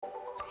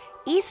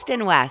East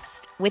and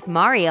West with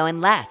Mario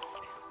and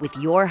Les, with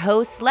your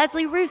hosts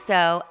Leslie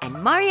Russo and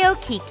Mario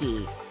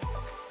Kiki.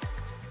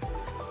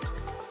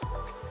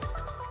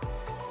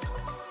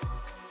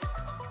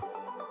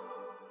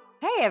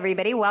 Hey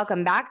everybody,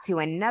 welcome back to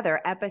another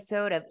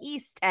episode of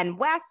East and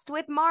West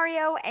with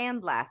Mario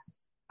and Les.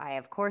 I,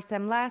 of course,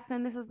 am Les,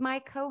 and this is my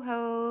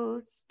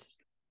co-host.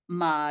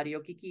 Mario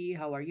Kiki,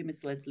 how are you,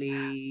 Miss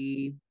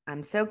Leslie?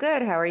 I'm so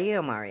good. How are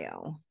you,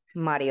 Mario?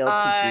 Mario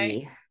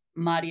Kiki.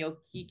 Mario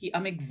Kiki.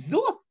 I'm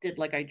exhausted,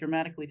 like I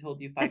dramatically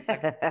told you 5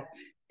 seconds ago.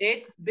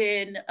 It's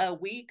been a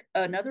week,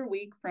 another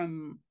week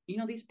from,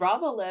 these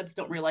Bravo Labs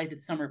don't realize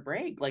it's summer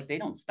break. Like they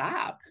don't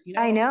stop.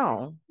 I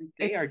know.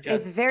 They are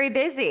It's very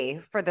busy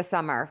for the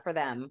summer for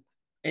them.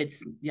 They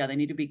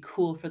need to be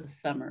cool for the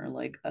summer,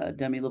 like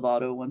Demi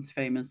Lovato once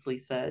famously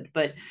said.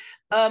 But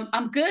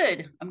I'm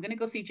good. I'm gonna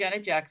go see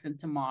Janet Jackson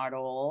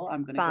tomorrow.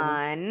 I'm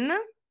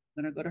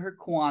gonna go to her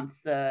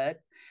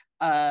concert.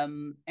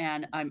 And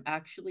I'm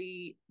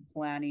actually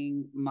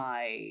planning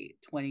my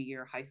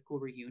 20-year high school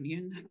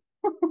reunion.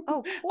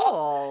 Oh,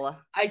 cool.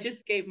 I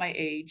just gave my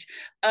age.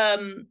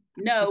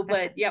 No,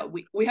 but yeah,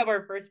 we have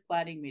our first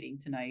planning meeting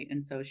tonight.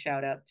 And so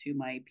shout out to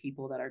my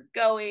people that are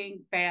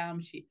going.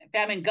 Fam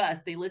and Gus,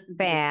 they listen to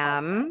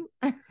Bam.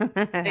 this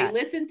podcast. They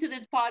listen to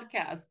this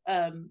podcast.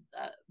 I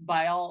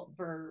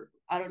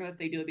don't know if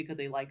they do it because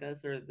they like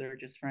us or they're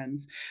just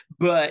friends,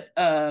 but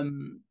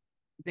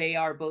they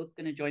are both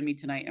going to join me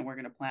tonight, and we're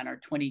going to plan our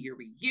 20-year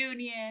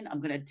reunion. I'm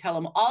going to tell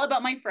them all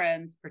about my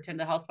friends, pretend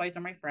the housewives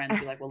are my friends.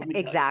 Be like, well, let me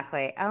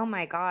exactly. Oh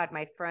my God,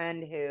 my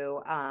friend who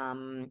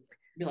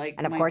be like,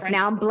 and of course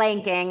now I'm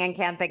blanking and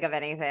can't think of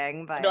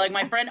anything, but be like,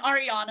 my friend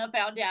Ariana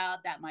found out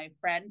that my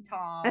friend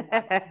Tom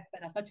has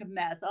been such a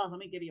mess. Oh, let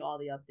me give you all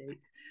the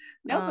updates.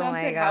 No, but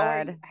I'm good.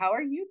 God. How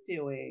are you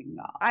doing?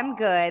 I'm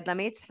good. Let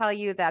me tell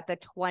you that the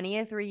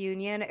 20th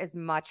reunion is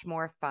much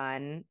more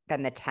fun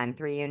than the 10th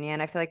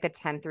reunion. I feel like the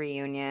 10th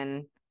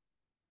reunion.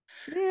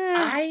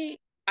 I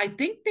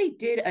think they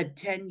did a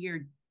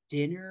 10-year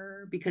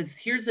dinner, because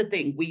here's the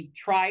thing. We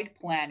tried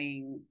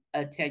planning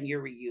a 10-year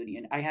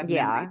reunion. I have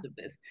memories of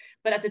this.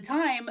 But at the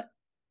time,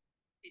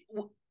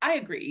 I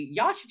agree.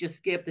 Y'all should just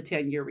skip the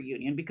 10-year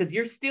reunion because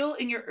you're still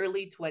in your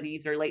early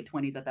 20s or late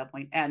 20s at that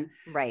point, and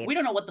we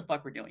don't know what the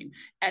fuck we're doing.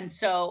 And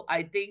so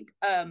I think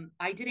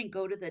I didn't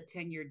go to the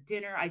 10-year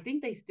dinner. I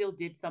think they still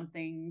did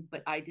something,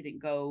 but I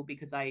didn't go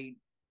because I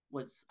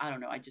don't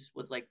know, I just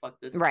was like, fuck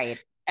this. Right.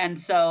 And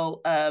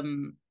so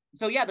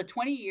yeah, the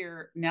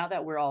 20-year, now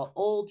that we're all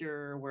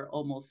older, we're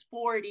almost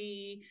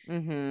 40.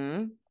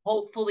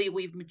 Hopefully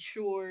we've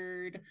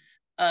matured.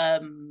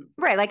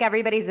 Right, like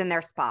everybody's in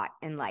their spot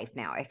in life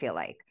now, I feel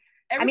like.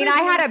 I mean, I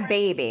had a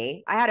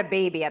baby. I had a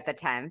baby at the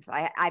 10th.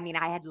 I mean,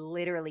 I had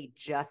literally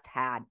just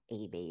had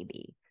a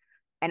baby.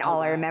 And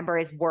all I remember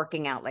is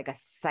working out like a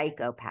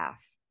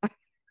psychopath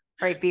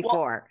right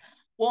before.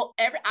 Well,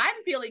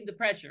 I'm feeling the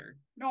pressure.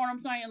 You know what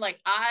I'm saying? Like,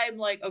 I'm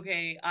like,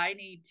 okay, I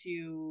need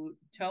to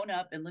tone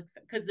up and look,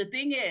 because the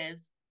thing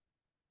is,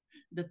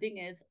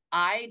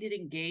 I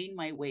didn't gain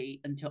my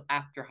weight until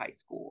after high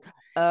school.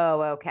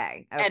 Oh,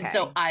 okay. And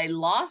so I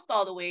lost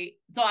all the weight.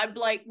 So I'm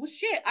like, well,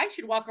 shit, I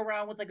should walk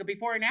around with like a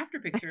before and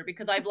after picture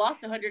because I've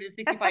lost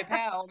 165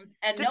 pounds.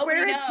 And just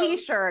wear a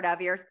t-shirt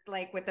of yours,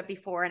 like with the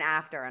before and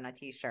after on a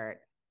t-shirt.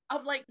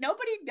 I'm like,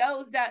 nobody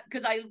knows that,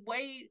 because I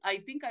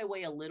think I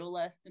weigh a little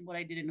less than what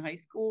I did in high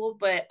school,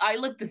 but I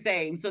look the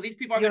same. So these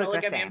people are going to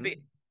look at me and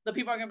the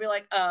people are going to be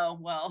like, oh,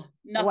 well,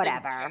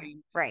 nothing's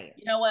changed. Right.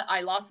 You know what?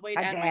 I lost weight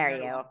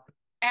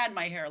and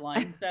my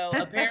hairline. So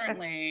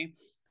apparently,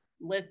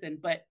 listen,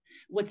 but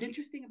what's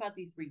interesting about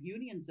these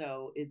reunions,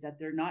 though, is that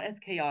they're not as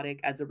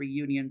chaotic as the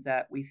reunions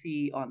that we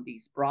see on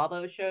these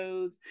Bravo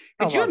shows.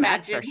 Could you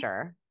imagine? That's for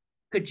sure.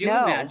 Could you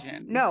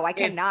imagine? No, I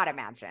cannot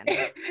imagine.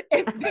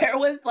 If there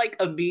was like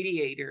a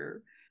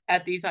mediator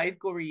at these high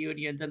school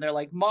reunions and they're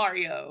like,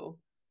 Mario,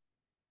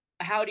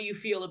 how do you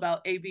feel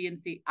about A, B,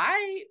 and C?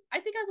 I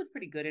think I was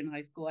pretty good in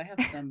high school. I have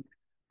some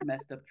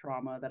messed up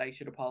trauma that I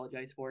should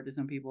apologize for to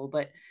some people,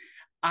 but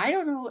I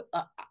don't know.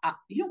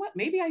 You know what?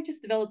 Maybe I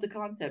just developed a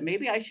concept.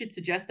 Maybe I should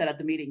suggest that at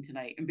the meeting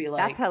tonight and be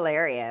like, that's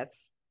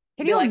hilarious.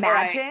 Can you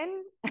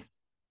imagine?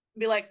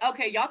 Be like,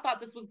 okay, y'all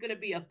thought this was going to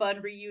be a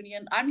fun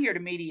reunion. I'm here to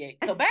mediate.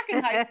 So back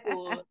in high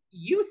school,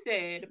 you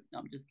said, no,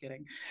 I'm just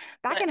kidding.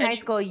 Back in high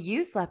school,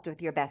 you slept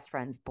with your best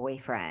friend's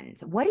boyfriend.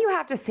 What do you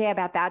have to say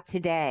about that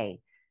today,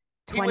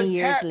 20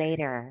 years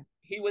later?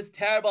 He was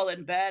terrible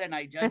in bed, and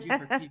I judge you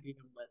for keeping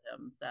him with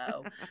him.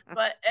 So,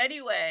 but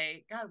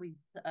anyway, God, we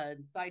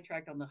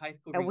sidetracked on the high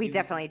school reunion. We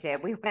definitely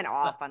did. We went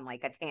off on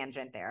like a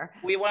tangent there.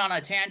 We went on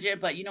a tangent,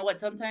 but you know what?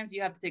 Sometimes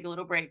you have to take a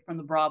little break from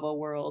the Bravo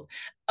world.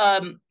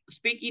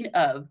 Speaking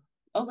of,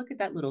 oh, look at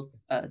that little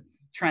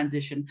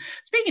transition.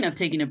 Speaking of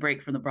taking a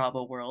break from the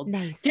Bravo world,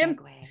 nice segue.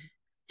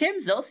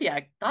 Kim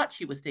Zolciak thought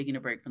she was taking a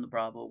break from the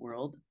Bravo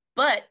world,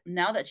 but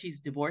now that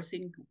she's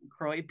divorcing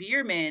Kroy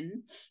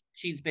Biermann,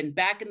 she's been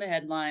back in the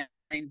headlines,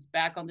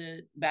 back on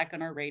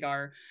our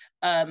radar.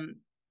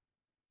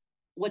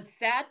 What's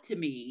sad to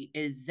me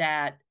is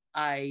that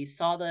I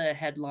saw the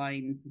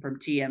headline from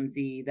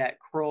TMZ that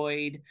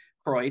Kroy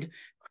Croyd.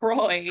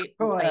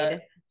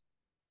 Croyd.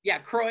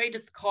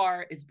 Croyd's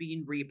car is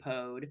being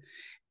repoed,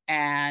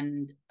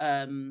 and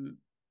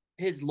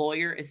his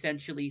lawyer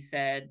essentially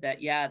said that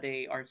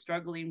they are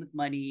struggling with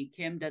money.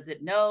 Kim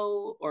doesn't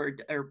know, or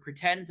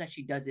pretends that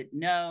she doesn't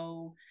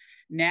know.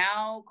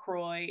 Now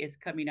Croy is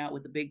coming out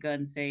with a big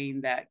gun saying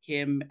that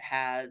Kim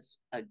has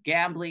a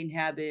gambling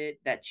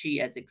habit, that she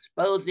is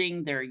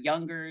exposing their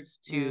youngers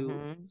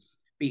to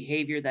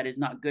behavior that is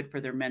not good for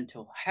their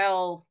mental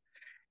health.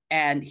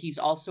 And he's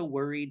also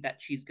worried that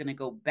she's going to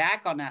go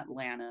back on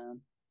Atlanta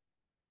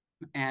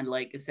and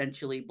like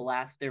essentially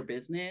blast their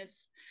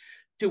business,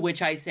 to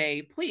which I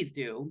say, please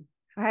do.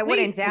 I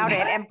wouldn't doubt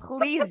it. And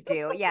please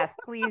do. Yes,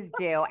 please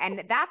do.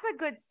 And that's a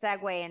good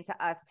segue into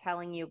us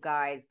telling you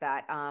guys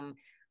that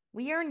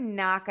we are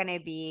not going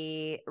to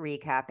be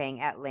recapping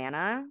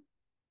Atlanta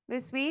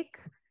this week.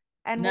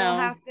 And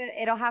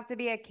it'll have to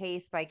be a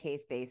case by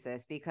case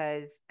basis,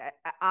 because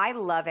I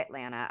love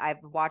Atlanta.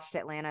 I've watched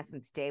Atlanta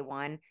since day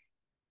one.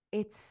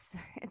 It's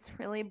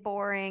really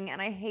boring.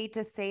 And I hate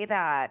to say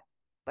that,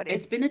 but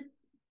it's been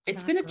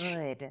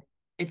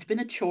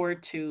a chore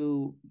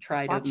to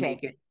try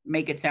to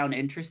make it sound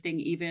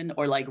interesting, even,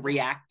 or like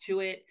react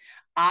to it.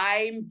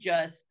 I'm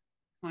just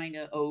kind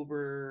of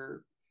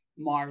over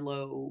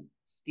Marlo's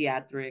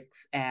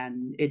theatrics,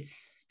 and it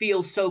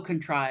feels so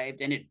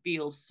contrived, and it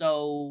feels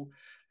so,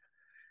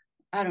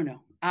 I don't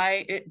know.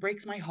 It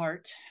breaks my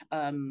heart.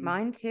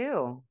 Mine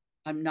too.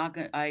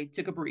 I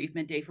took a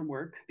bereavement day from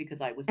work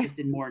because I was just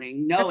in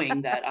mourning,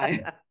 knowing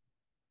that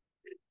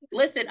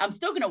listen, I'm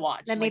still going to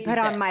watch. Let me put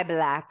on my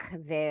black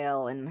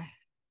veil and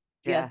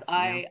yes,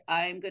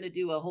 I'm going to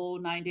do a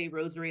whole 9-day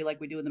rosary like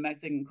we do in the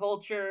Mexican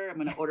culture. I'm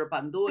going to order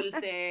pan dulce.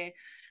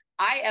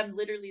 I am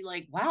literally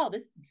like, wow,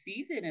 this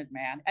season is,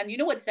 man. And you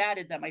know what's sad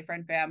is that my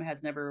friend Pam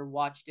has never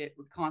watched it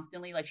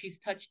constantly. Like, she's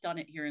touched on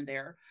it here and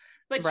there,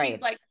 but she's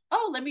like,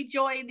 oh, let me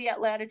join the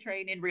Atlanta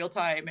train in real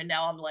time. And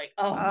now I'm like,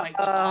 oh my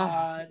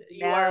God.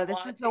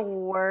 This is the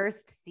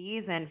worst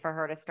season for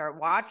her to start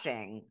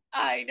watching.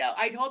 I know.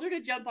 I told her to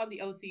jump on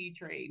the OC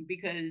train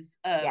because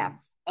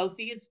OC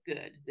is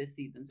good this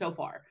season so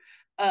far.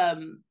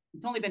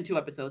 It's only been 2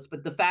 episodes,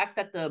 but the fact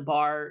that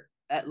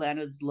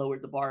Atlanta's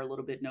lowered the bar a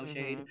little bit, no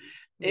shade.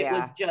 It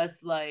was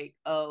just like,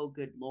 oh,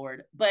 good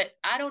Lord. But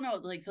I don't know.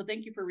 Like, so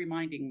thank you for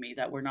reminding me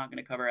that we're not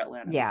going to cover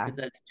Atlanta. Yeah. Because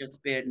it's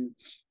just been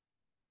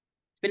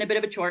a bit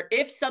of a chore.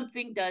 If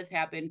something does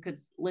happen,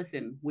 because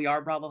listen, we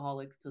are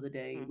Bravoholics till the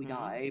day we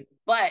die.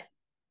 But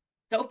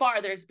so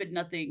far, there's been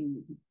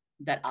nothing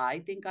that I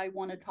think I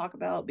want to talk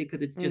about,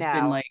 because it's just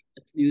been like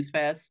a snooze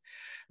fest.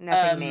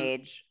 Nothing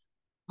major.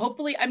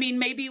 Hopefully, I mean,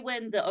 maybe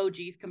when the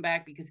OGs come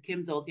back, because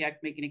Kim Zolciak's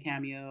making a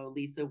cameo,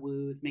 Lisa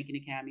Wu's making a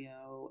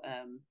cameo,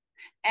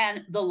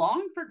 and the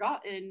long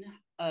forgotten,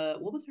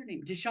 what was her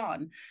name?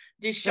 Deshawn.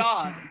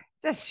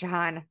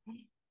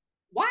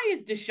 Why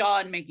is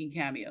Deshawn making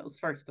cameos?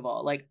 First of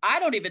all, like, I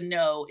don't even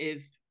know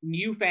if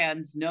new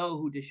fans know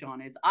who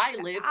Deshawn is.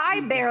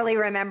 I barely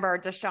remember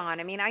Deshawn.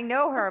 I mean, I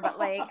know her, but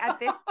like at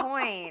this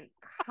point,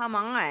 come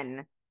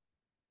on.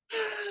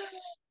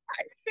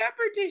 I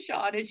remember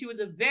Deshawn, and she was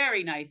a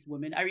very nice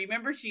woman. I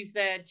remember she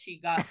said she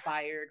got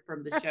fired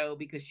from the show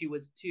because she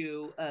was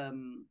too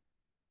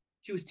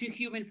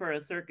human for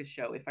a circus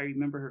show, if I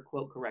remember her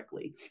quote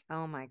correctly.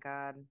 Oh my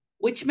God.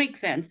 Which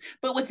makes sense.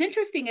 But what's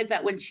interesting is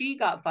that when she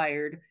got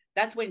fired,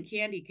 that's when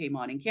Candy came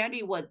on. And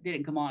Candy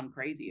didn't come on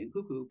crazy and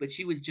cuckoo, but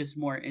she was just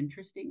more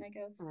interesting, I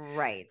guess.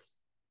 Right.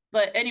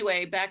 But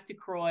anyway, back to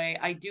Croy.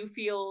 I do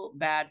feel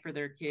bad for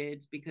their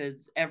kids,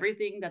 because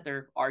everything that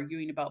they're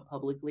arguing about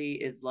publicly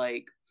is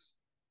like,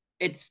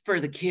 it's for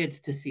the kids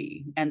to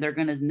see, and they're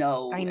gonna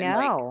know. I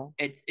know.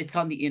 And like, it's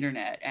on the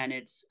internet, and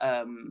it's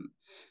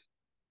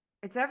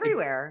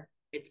everywhere.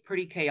 It's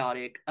pretty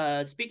chaotic.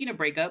 Speaking of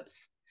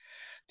breakups,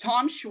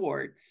 Tom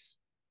Schwartz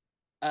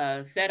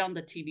said on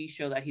the TV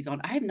show that he's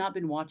on. I have not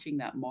been watching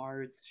that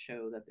Mars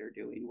show that they're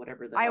doing,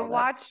 whatever the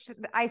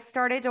I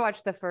started to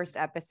watch the first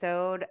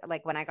episode,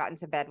 like when I got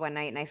into bed one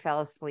night and I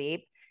fell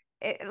asleep.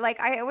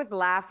 I was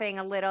laughing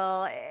a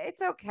little.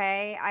 It's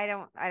okay. I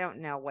don't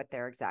know what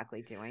they're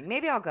exactly doing.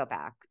 Maybe I'll go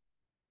back.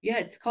 Yeah,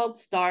 it's called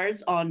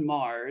Stars on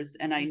Mars,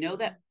 and I know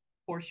that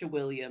Portia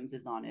Williams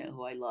is on it,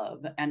 who I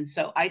love, and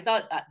so I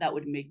thought that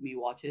would make me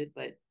watch it,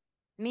 but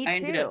me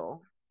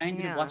too. I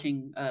ended up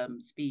watching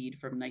Speed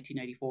from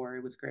 1994.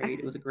 It was great.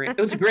 It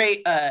was a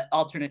great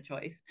alternate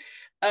choice.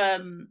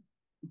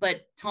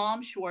 But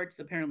Tom Schwartz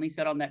apparently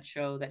said on that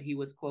show that he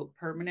was, quote,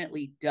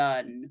 permanently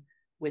done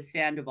with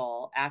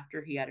Sandoval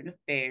after he had an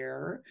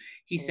affair.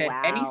 He said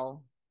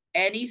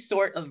any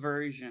sort of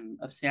version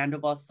of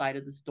Sandoval's side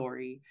of the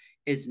story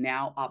is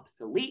now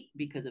obsolete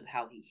because of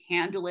how he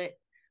handled it.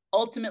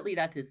 Ultimately,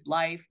 that's his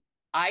life.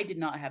 I did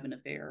not have an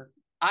affair.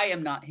 I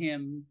am not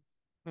him.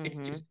 It's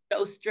just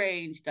so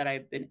strange that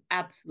I've been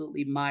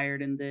absolutely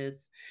mired in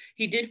this.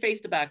 He did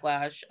face the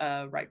backlash,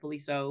 rightfully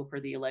so, for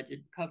the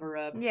alleged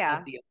cover-up of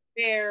the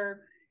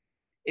affair.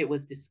 It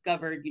was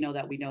discovered,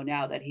 that we know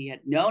now, that he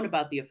had known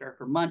about the affair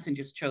for months and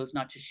just chose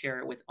not to share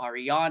it with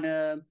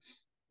Ariana.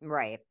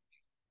 Right.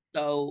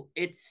 So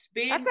it's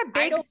been, That's a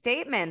big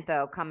statement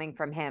though, coming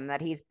from him,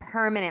 that he's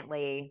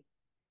permanently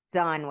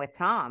done with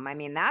Tom. I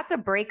mean, that's a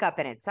breakup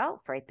in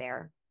itself right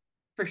there.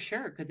 For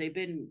sure, because they've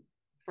been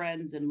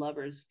friends and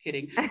lovers.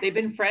 Kidding. They've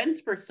been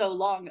friends for so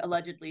long,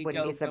 allegedly.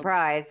 Wouldn't be Joe,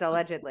 surprised,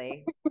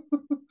 allegedly.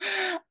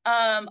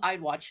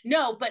 I'd watch.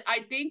 No, but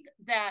I think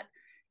that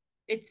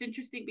it's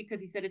interesting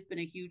because he said it's been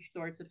a huge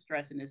source of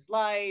stress in his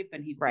life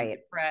and he's been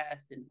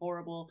depressed and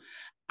horrible.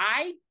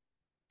 I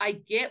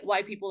get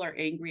why people are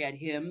angry at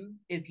him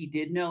if he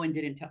did know and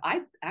didn't tell.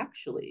 I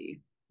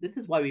actually, this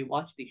is why we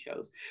watch these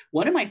shows.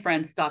 One of my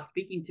friends stopped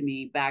speaking to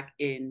me back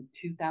in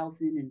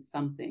 2000 and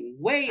something,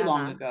 way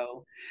long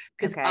ago,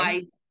 because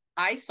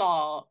I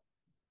saw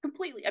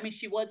completely. I mean,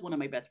 she was one of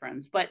my best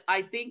friends, but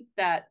I think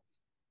that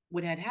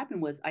what had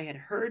happened was I had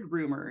heard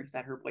rumors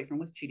that her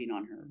boyfriend was cheating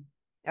on her.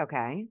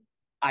 Okay.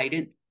 I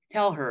didn't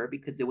tell her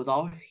because it was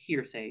all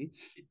hearsay.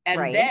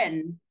 And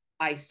then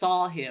I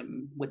saw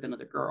him with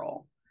another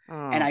girl.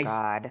 Oh, and I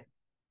God.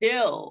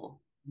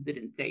 still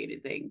didn't say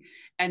anything.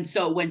 And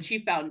so when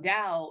she found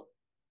out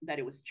that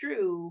it was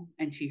true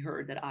and she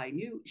heard that I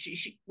knew,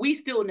 we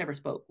still never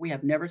spoke. We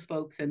have never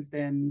spoke since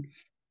then.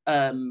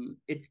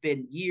 It's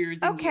been years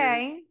and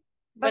years.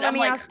 But let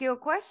me ask you a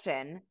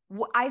question.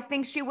 I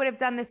think she would have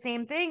done the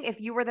same thing if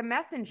you were the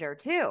messenger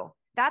too.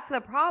 That's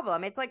the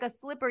problem. It's like a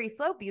slippery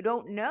slope. You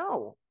don't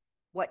know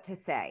what to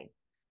say.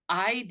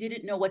 I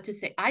didn't know what to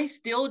say. I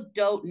still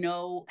don't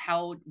know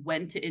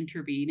when to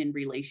intervene in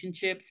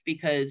relationships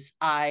because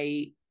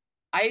I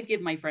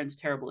give my friends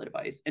terrible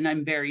advice and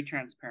I'm very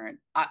transparent.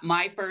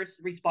 My first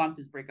response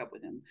is break up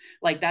with him.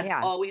 Like that's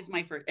always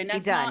my first. And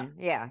that's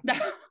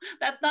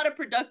that's not a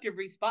productive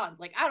response.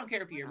 Like, I don't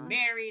care if you're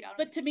married,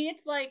 but to me,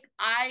 it's like,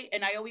 I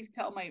always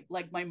tell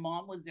my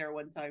mom was there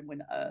one time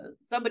when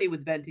somebody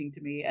was venting to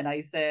me and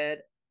I said,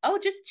 oh,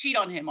 just cheat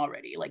on him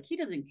already. Like, he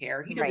doesn't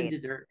care. He doesn't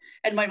deserve.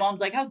 And my mom's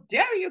like, how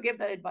dare you give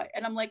that advice?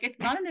 And I'm like, it's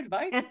not an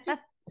advice. It's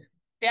just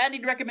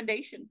standing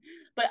recommendation.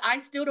 But I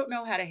still don't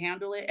know how to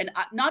handle it. And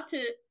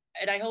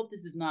I hope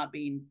this is not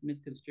being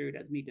misconstrued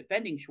as me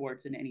defending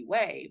Schwartz in any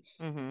way,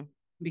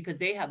 because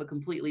they have a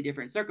completely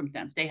different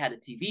circumstance. They had a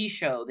TV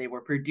show. They were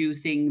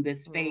producing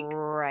this fake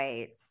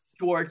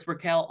Schwartz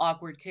Raquel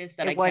awkward kiss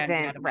that I can't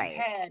get out of my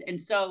head.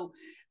 And so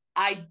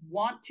I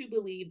want to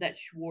believe that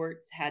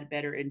Schwartz had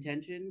better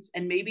intentions,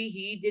 and maybe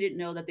he didn't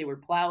know that they were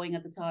plowing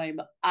at the time.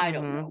 I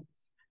don't know.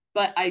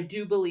 But I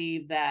do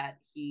believe that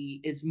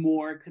he is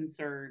more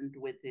concerned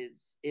with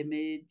his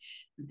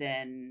image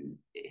than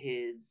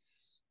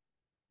his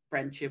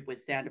friendship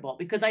with Sandoval.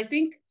 Because I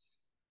think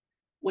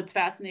what's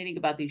fascinating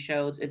about these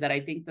shows is that I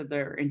think that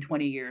they're in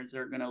 20 years,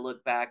 they're going to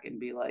look back and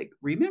be like,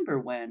 remember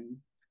when?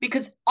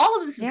 Because all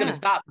of this is going to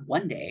stop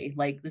one day.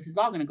 Like, this is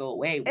all going to go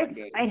away one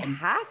day. It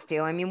has to.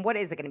 I mean, what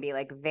is it going to be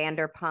like?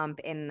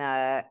 Vanderpump in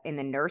the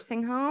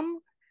nursing home?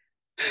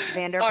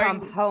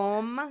 Vanderpump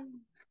home?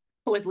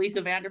 With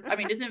Lisa Vanderpump. I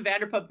mean, isn't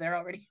Vanderpump there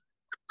already?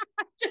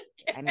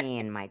 I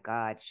mean, my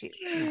God,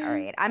 all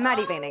right. I'm not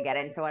even gonna get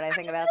into what I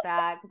think about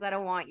that because I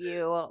don't want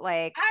you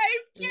like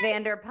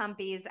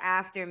Vanderpumpies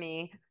after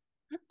me.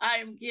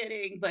 I'm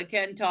kidding, but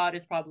Ken Todd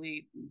is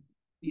probably,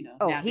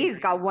 he's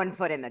got one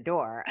foot in the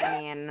door. I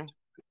mean,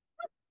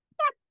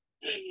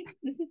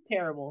 this is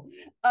terrible.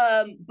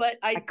 But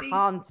I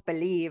can't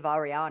believe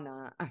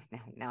Ariana. No,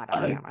 not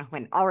Ariana.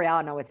 When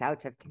Ariana was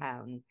out of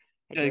town,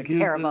 I do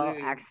terrible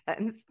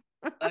accents.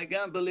 I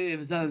can't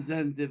believe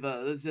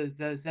Sandoval.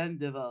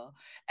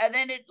 And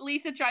then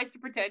Lisa tries to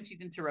pretend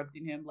she's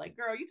interrupting him. Like,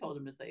 girl, you told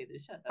him to say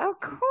this. Shut up. Of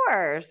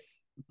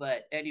course.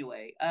 But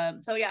anyway,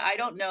 so yeah, I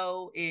don't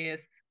know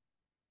if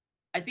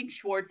I think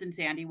Schwartz and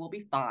Sandy will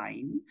be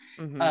fine.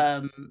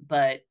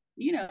 But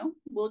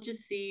we'll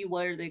just see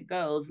where it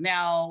goes.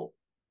 Now,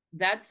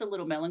 that's a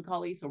little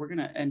melancholy, so we're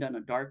gonna end on a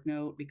dark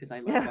note because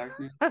I love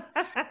darkness.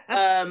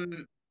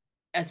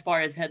 As far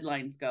as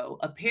headlines go,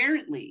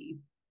 apparently.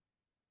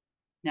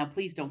 Now,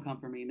 please don't come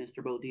for me,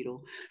 Mr.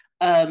 Bodito.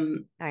 I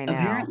know.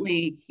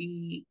 Apparently,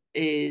 he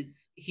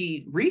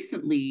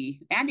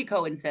recently, Andy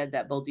Cohen said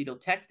that Bodito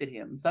texted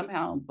him.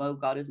 Somehow, Bo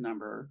got his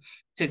number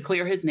to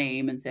clear his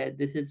name and said,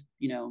 this is,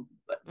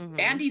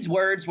 Andy's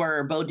words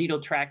were,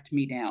 Bodito tracked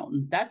me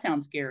down. That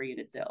sounds scary in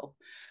itself.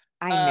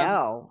 I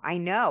know.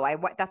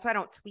 That's why I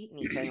don't tweet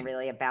anything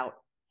really about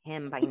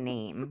him by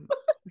name.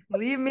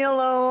 Leave me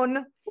alone.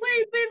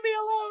 Please leave me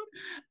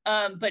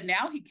alone. But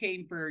now he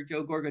came for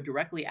Joe Gorga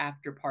directly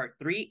after part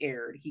 3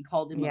 aired. He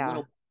called him a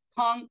little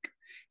punk.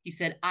 He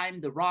said,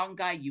 I'm the wrong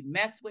guy you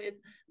mess with.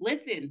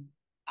 Listen,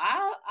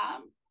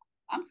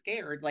 I'm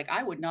scared. Like,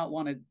 I would not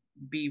want to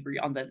be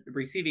on the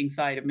receiving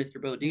side of Mr.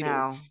 Bodito.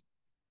 No.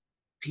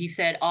 He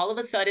said, all of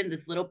a sudden,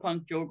 this little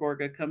punk Joe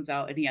Gorga comes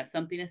out and he has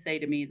something to say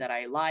to me that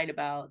I lied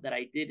about, that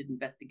I did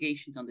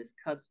investigations on this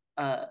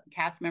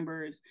cast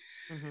members.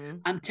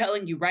 I'm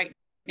telling you right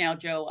now,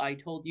 Joe, I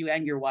told you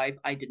and your wife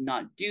I did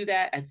not do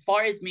that. As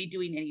far as me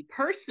doing any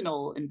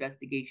personal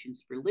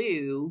investigations for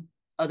Lou,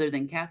 other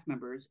than cast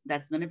members,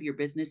 that's none of your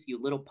business, you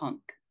little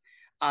punk.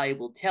 I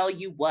will tell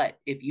you what,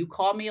 if you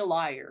call me a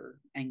liar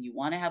and you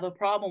want to have a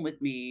problem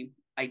with me,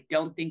 I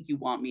don't think you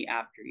want me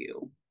after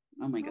you.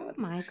 Oh my Oh God.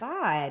 my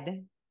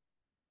God.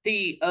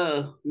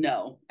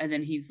 No. And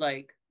then he's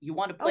like, you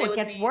want to Oh, play it with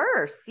gets me?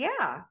 worse.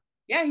 Yeah.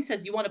 Yeah, he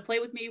says, you want to play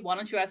with me? Why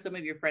don't you ask some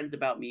of your friends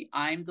about me?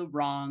 I'm the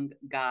wrong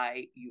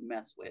guy you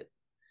mess with.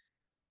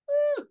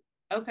 Woo.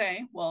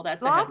 Okay, well,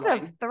 that's a Lots of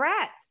headline.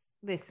 threats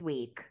this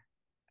week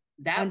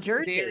That on was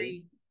Jersey.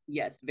 very,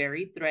 yes,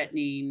 very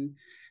threatening.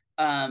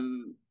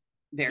 Um,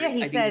 Yeah, very,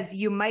 he I think says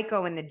you might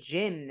go in the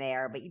gym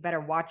there, but you better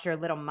watch your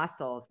little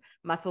muscles.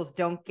 Muscles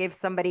don't give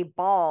somebody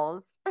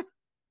balls.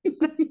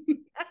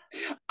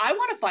 I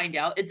want to find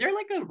out, is there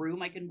like a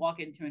room I can walk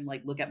into and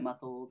like look at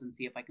muscles and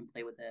see if I can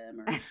play with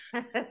them,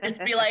 or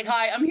just be like,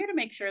 hi, I'm here to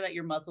make sure that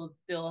your muscles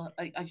still,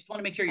 I just want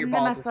to make sure your I'm the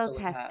balls are muscle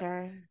still intact.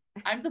 tester.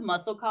 I'm the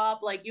muscle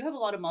cop. Like, you have a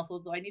lot of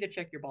muscles, so I need to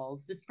check your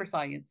balls just for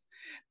science.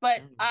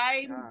 But Oh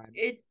my God.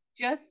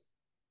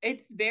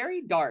 it's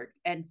very dark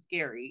and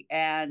scary.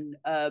 And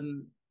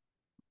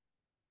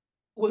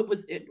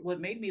what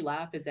made me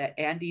laugh is that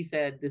Andy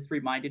said this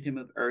reminded him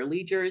of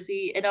early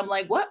Jersey. And I'm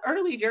like, what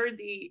early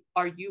Jersey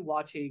are you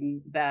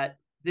watching that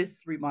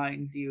this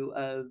reminds you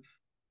of?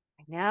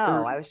 I know. I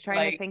Early, was trying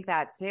to like, think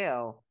that too.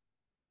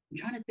 I'm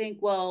trying to think,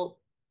 well,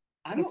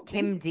 I Because don't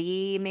think. Kim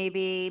D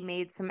maybe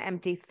made some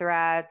empty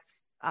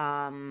threats. There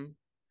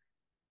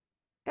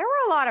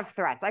were a lot of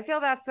threats. I feel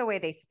that's the way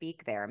they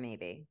speak there,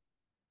 maybe.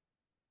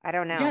 I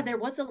don't Yeah, know. there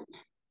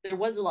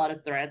was a lot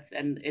of threats,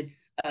 and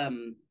it's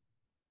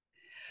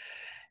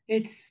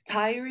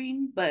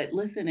tiring, but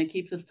listen, it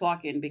keeps us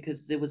talking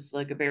because it was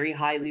like a very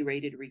highly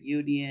rated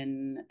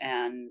reunion,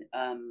 and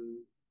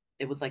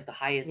it was like the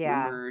highest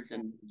Yeah, numbers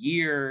and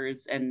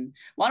years. And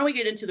why don't we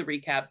get into the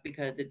recap,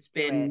 because it's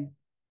let's do it.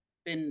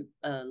 been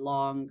a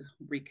long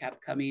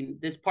recap coming.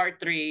 This part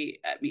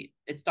three, I mean,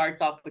 it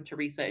starts off with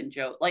Teresa and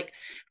Joe. Like,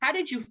 how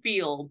did you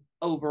feel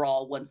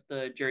overall once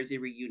the Jersey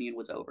reunion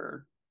was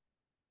over?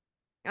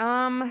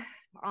 Um,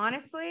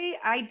 Honestly,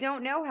 I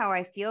don't know how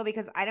I feel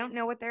because I don't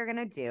know what they're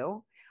gonna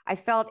do. I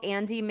felt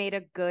Andy made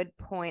a good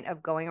point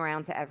of going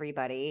around to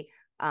everybody,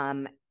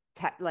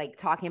 like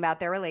talking about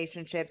their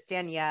relationships,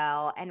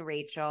 Danielle and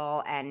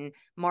Rachel and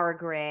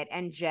Margaret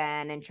and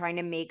Jen, and trying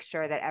to make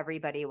sure that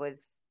everybody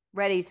was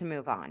ready to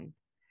move on.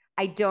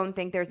 I don't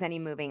think there's any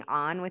moving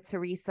on with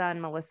Teresa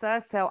and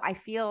Melissa, so I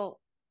feel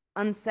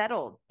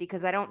unsettled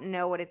because I don't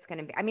know what it's going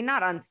to be. I mean,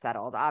 not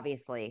unsettled,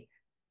 obviously,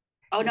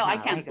 Oh no, I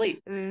not can't like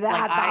sleep. Like,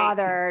 that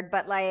bothered,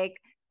 but like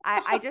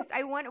I just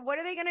I want what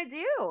are they gonna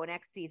do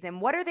next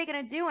season? What are they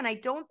gonna do? And I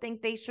don't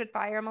think they should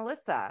fire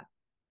Melissa.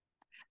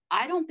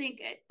 I don't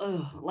think,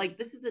 like,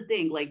 this is the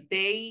thing. Like,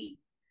 they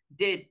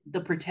did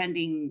the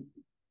pretending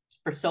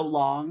for so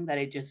long that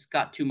it just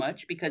got too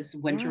much, because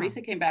when Yeah.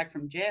 Teresa came back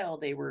from jail,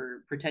 they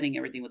were pretending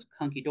everything was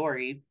hunky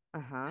dory.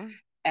 Uh-huh.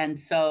 And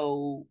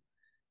so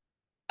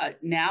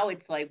now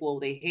it's like, well,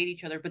 they hate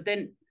each other. But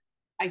then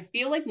I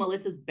feel like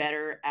Melissa's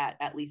better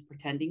at least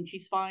pretending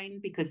she's fine,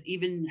 because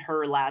even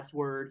her last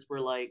words were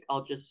like,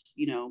 I'll just,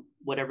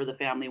 whatever the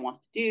family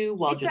wants to do,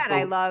 well, She I'll just said,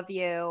 I go. love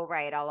you.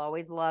 Right. I'll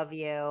always love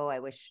you. I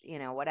wish,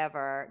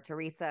 whatever.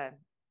 Teresa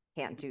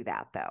can't do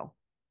that though.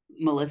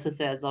 Melissa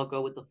says, I'll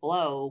go with the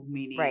flow, Right.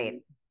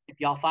 meaning if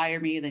y'all fire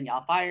me, then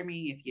y'all fire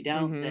me. If you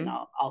don't, then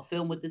Mm-hmm. I'll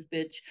film with this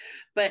bitch.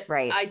 But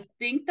Right. I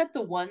think that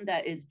the one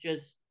that is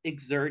just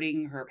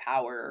exerting her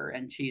power,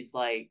 and she's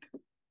like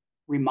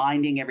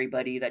reminding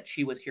everybody that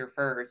she was here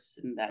first,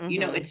 and that,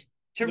 Mm-hmm. it's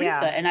Teresa.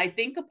 Yeah. And I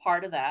think a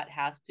part of that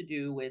has to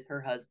do with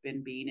her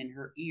husband being in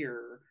her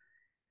ear,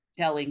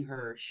 telling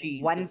her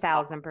she's the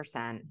star,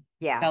 1000%.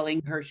 Yeah.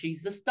 telling her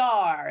she's the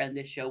star, and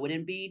this show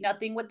wouldn't be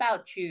nothing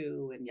without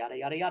you, and yada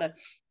yada yada.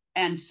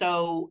 And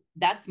so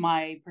that's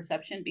my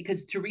perception,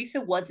 because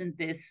Teresa wasn't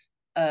this.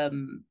 I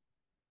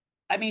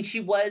mean, she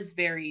was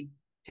very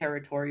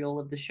territorial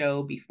of the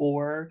show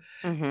before,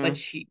 but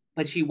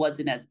Mm-hmm. she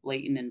wasn't as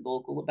blatant and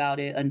vocal about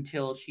it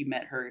until she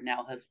met her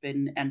now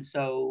husband. And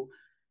so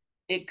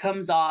it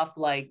comes off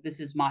like, this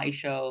is my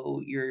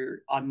show, you're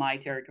on my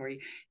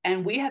territory.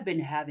 And we have been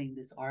having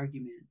this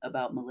argument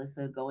about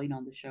Melissa going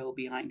on the show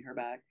behind her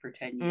back for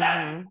 10 years.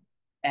 Mm-hmm.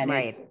 And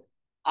Right.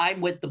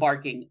 I'm with the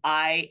barking.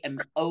 I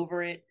am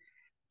over it.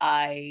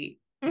 I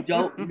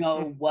don't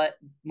know what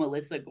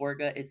Melissa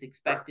Gorga is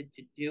expected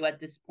to do at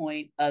this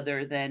point,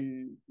 other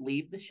than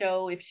leave the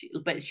show,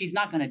 but she's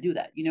not going to do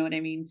that. You know what I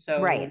mean?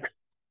 So Right.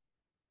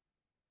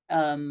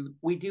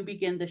 we do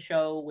begin the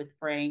show with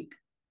Frank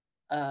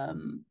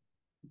um,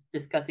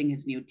 discussing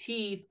his new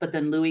teeth, but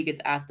then Louis gets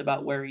asked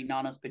about wearing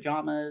Nana's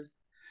pajamas.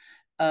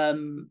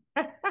 Um,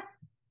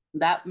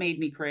 that made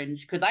me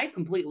cringe, because I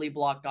completely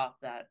blocked off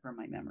that from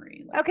my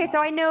memory. Like, Okay, come so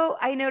on.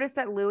 I noticed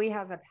that Louis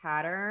has a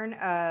pattern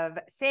of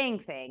saying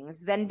things,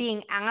 then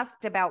being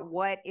asked about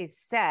what is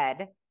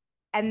said,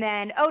 and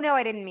then, oh no,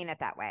 I didn't mean it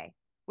that way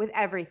with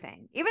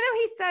everything. Even though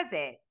he says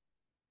it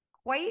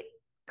quite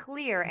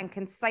clear and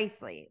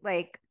concisely.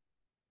 Like,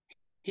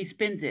 He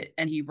spins it,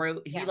 and he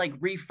yeah, like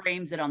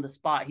reframes it on the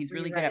spot. He's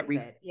really good at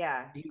rewrites it.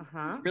 Yeah. he's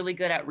Uh-huh. really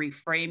good at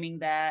reframing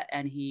that,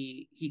 and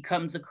he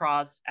comes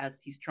across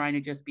as he's trying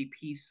to just be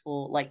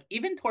peaceful. Like,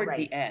 even towards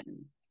the Right.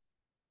 end,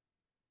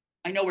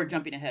 I know we're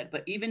jumping ahead,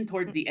 but even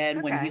towards the It's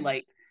end, when he okay.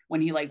 like when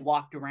he like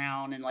walked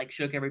around and like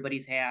shook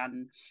everybody's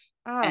hand.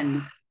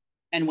 Ugh.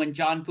 And when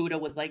John Fuda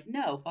was like,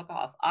 no, fuck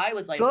off. I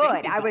was like, thank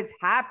Good. you, I John. was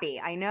happy.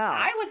 I know.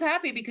 I was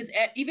happy because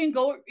even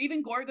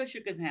Gorga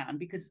shook his hand,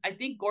 because I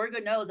think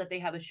Gorga knows that they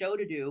have a show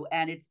to do,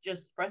 and it's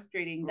just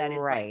frustrating that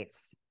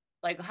it's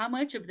like how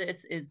much of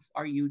this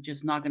are you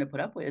just not going to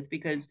put up with?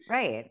 Because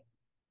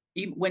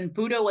when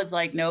Fuda was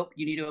like, nope,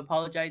 you need to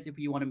apologize if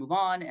you want to move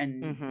on,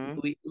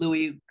 and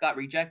Louis got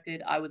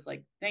rejected, I was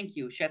like, thank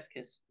you, chef's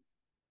kiss.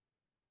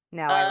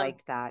 No, I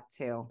liked that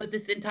too. But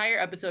this entire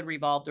episode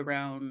revolved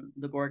around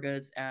the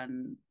Gorgas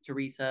and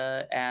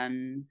Teresa,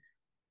 and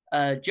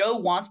Joe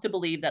wants to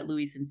believe that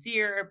Louis is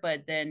sincere,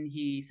 but then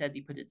he says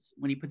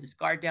when he puts his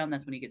guard down,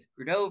 that's when he gets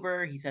screwed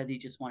over. He says he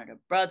just wanted a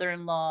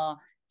brother-in-law.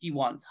 He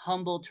wants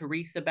humble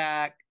Teresa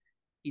back.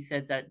 He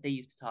says that they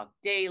used to talk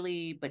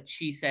daily, but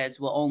she says,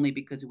 well, only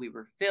because we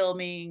were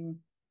filming.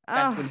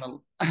 That's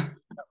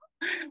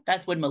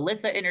when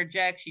Melissa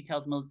interjects. She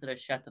tells Melissa to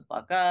shut the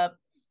fuck up.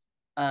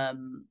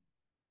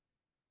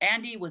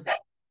 Andy was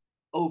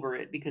over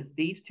it because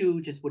these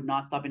two just would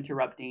not stop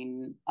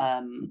interrupting.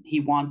 He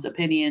wants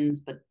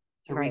opinions, but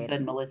Teresa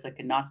and Melissa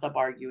cannot stop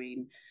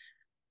arguing.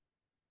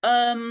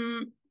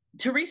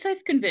 Teresa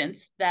is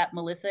convinced that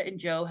Melissa and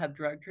Joe have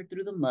dragged her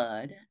through the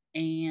mud,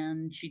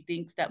 and she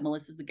thinks that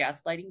Melissa's a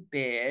gaslighting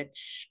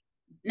bitch.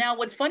 Now,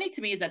 what's funny to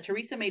me is that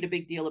Teresa made a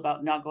big deal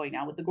about not going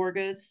out with the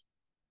Gorgas.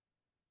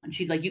 And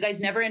she's like, you guys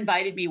never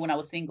invited me when I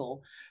was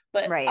single.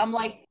 But I'm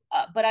like,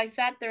 but I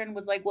sat there and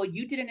was like, well,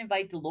 you didn't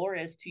invite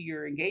Dolores to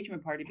your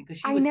engagement party because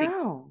she was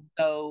single.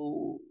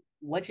 So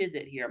what is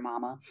it here,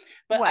 mama?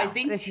 But I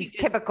think this is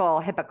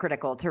typical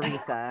hypocritical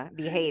Teresa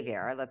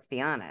behavior. Let's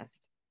be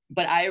honest.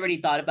 But I already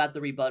thought about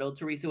the rebuttal.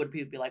 Teresa would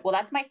be like, well,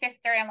 that's my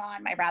sister-in-law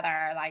and my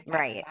brother. Like,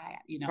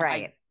 you know,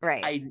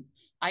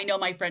 I know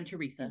my friend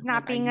Teresa. She's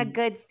not being a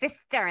good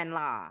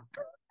sister-in-law.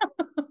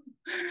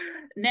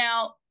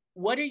 Now,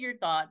 what are your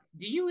thoughts?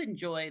 Do you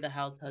enjoy the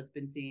house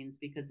husband scenes?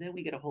 Because then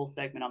we get a whole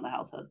segment on the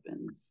house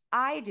husbands.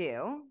 I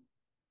do.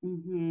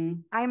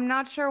 I'm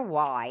not sure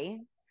why.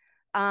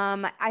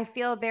 I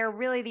feel they're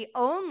really the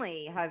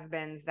only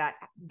husbands that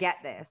get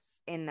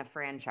this in the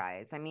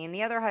franchise. I mean,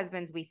 the other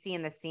husbands we see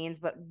in the scenes,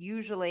 but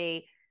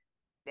usually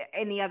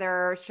in the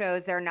other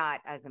shows, they're not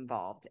as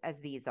involved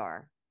as these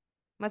are.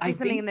 Must be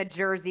something in the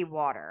Jersey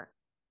water.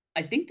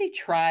 I think they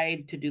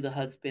tried to do the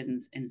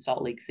husbands in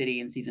Salt Lake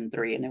City in season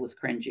 3, and it was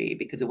cringy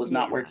because it was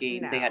not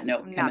working. They had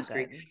no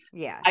chemistry.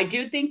 Yeah. I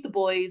do think the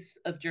boys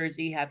of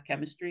Jersey have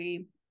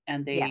chemistry,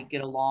 and they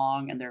get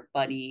along, and they're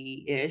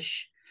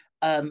funny-ish.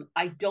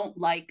 I don't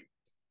like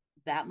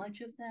that much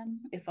of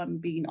them, if I'm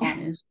being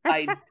honest.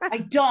 I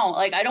don't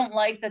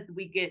like that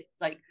we get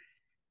like,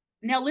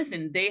 now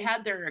listen, they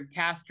had their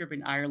cast trip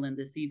in Ireland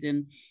this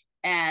season,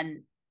 and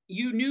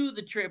you knew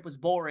the trip was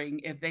boring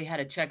if they had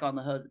a check on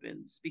the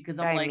husbands, because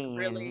I'm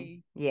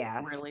really?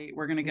 Yeah. Really?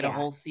 We're going to get a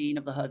whole scene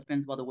of the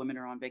husbands while the women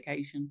are on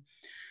vacation.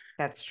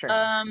 That's true.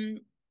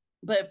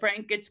 But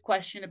Frank gets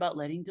questioned about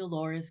letting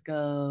Dolores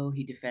go.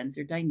 He defends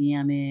their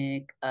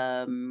dynamic.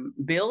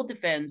 Bill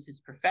defends his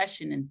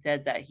profession and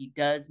says that he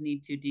does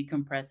need to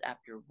decompress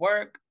after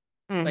work,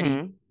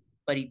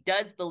 but he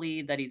does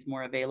believe that he's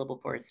more available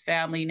for his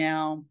family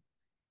now.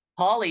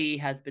 Paulie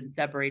has been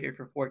separated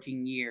for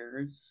 14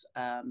 years,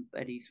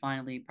 but he's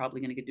finally probably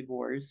going to get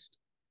divorced.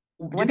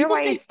 Wonder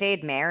why he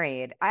stayed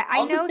married.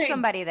 I know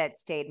somebody that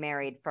stayed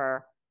married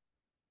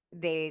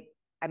if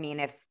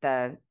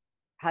the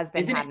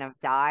husband hadn't have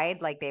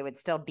died, like they would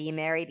still be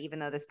married even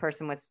though this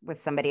person was with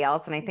somebody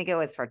else. And I think it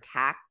was for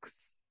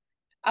tax.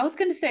 I was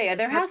going to say,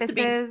 there has to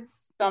be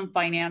some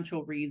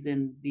financial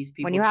reason these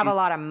people. When you have a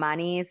lot of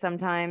money,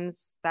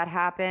 sometimes that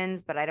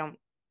happens, but I don't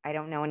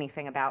know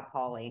anything about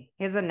Paulie.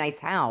 He has a nice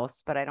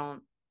house, but I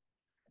don't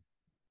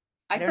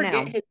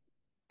know.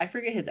 I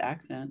forget his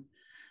accent.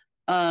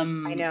 I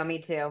know, me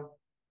too.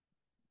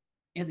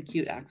 He has a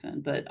cute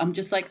accent, but I'm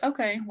just like,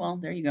 okay, well,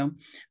 there you go.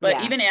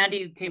 But even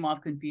Andy came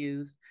off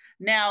confused.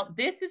 Now,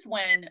 this is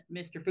when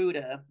Mr.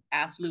 Fuda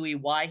asked Louis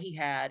why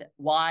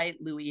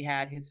Louis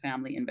had his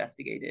family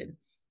investigated.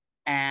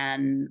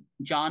 And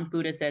John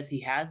Fuda says he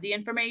has the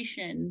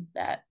information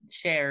that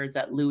shares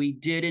that Louis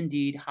did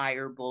indeed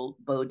hire Bo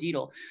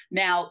Dietl.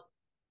 Now,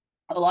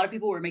 a lot of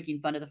people were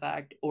making fun of the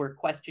fact or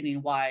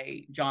questioning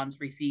why John's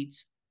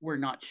receipts were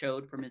not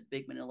showed from his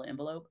big manila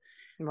envelope.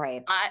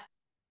 Right.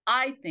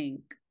 I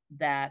think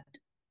that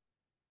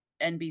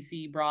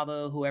NBC,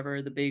 Bravo,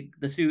 whoever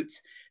the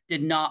suits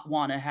did not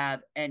want to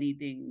have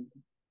anything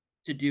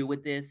to do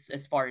with this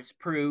as far as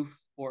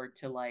proof or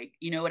to like,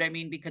 you know what I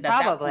mean? Because at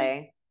that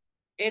point,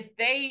 if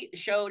they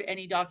showed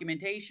any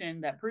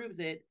documentation that proves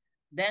it,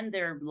 then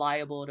they're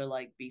liable to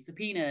like be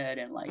subpoenaed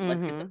and like,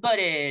 let's get the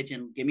footage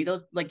and give me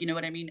those, like, you know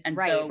what I mean? And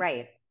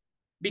right.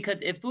 Because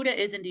if Fuda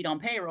is indeed on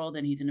payroll,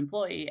 then he's an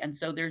employee. And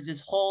so there's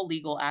this whole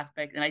legal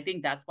aspect. And I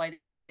think that's why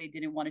they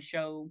didn't want to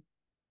show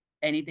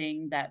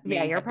anything that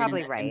you're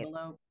probably right.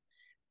 Envelope.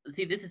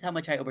 See, this is how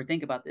much I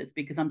overthink about this,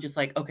 because I'm just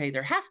like, okay,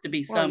 there has to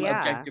be some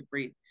objective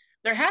reason.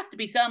 There has to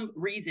be some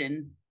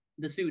reason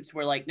the suits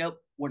were like, nope,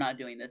 we're not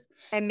doing this.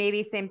 And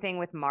maybe same thing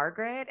with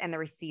Margaret and the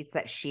receipts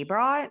that she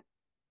brought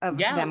of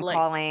them like,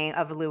 calling,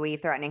 of Louis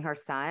threatening her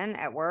son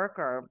at work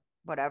or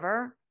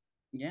whatever.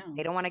 Yeah.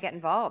 They don't want to get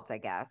involved, I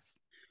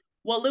guess.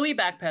 Well, Louis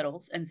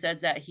backpedals and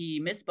says that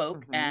he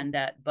misspoke and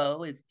that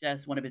Beau is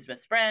just one of his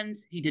best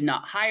friends. He did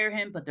not hire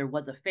him, but there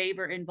was a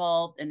favor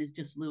involved, and it's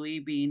just Louis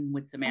being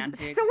with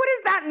semantics. So what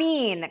does that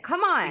mean?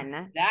 Come on.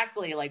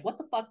 Exactly. Like, what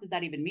the fuck does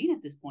that even mean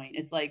at this point?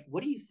 It's like,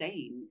 what are you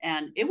saying?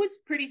 And it was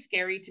pretty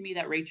scary to me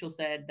that Rachel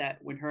said that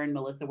when her and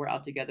Melissa were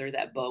out together,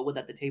 that Beau was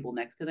at the table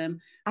next to them.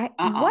 What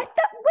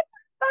the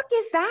fuck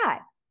is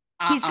that?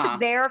 He's just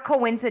there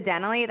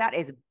coincidentally. That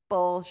is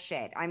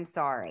bullshit. I'm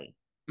sorry.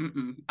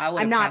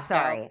 I'm not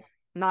sorry.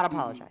 I'm not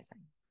apologizing.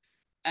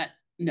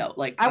 No,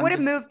 like I would have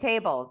moved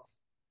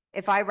tables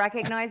if I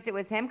recognized it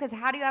was him. Because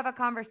how do you have a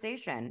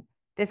conversation?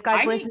 This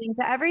guy's listening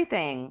to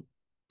everything.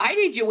 I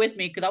need you with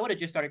me because I would have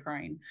just started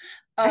crying.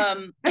 I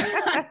would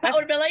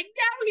have been like,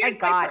 "No, here's my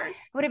God." I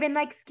would have been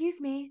like,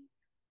 "Excuse me,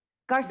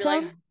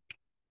 garçon."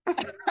 I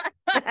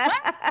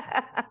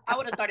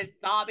would have started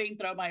sobbing,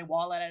 throw my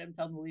wallet at him,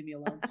 tell him to leave me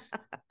alone.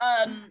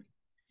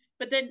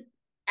 But then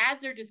as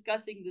they're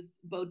discussing this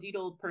Bo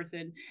Dietl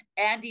person,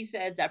 Andy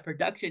says that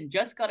production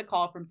just got a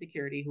call from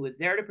security who is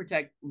there to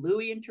protect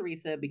Louis and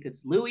Teresa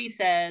because Louis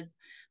says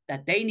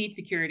that they need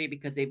security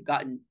because they've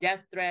gotten death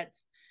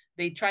threats.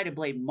 They try to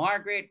blame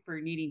Margaret for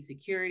needing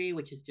security,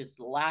 which is just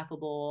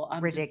laughable.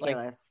 I'm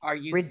ridiculous. Just like, are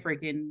you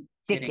freaking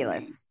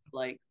ridiculous?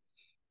 Like,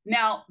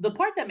 now the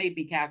part that made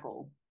me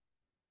cackle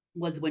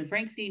was when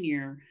Frank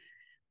Sr.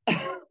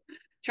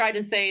 tried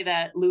to say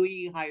that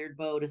Louis hired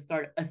Bo to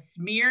start a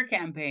smear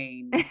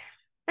campaign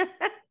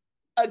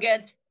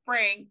against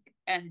Frank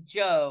and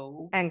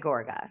Joe and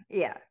Gorga.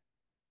 Yeah.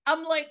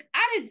 I'm like,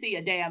 I didn't see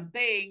a damn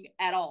thing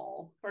at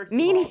all.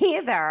 Me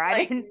neither. I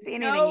didn't see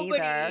anything nobody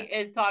either. Nobody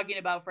is talking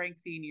about Frank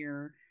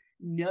Sr.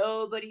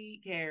 Nobody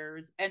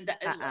cares. And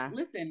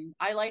listen,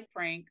 I like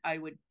Frank. I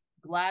would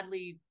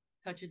gladly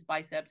touch his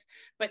biceps,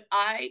 but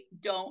I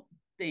don't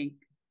think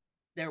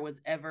there was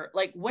ever,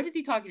 like, what is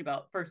he talking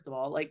about? First of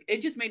all, like,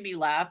 it just made me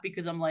laugh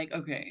because I'm like,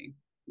 okay,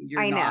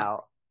 you're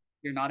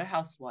not a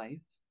housewife.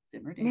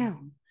 Simmer down. No.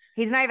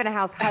 He's not even a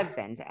house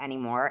husband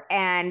anymore.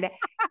 And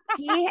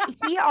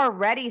he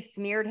already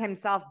smeared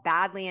himself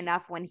badly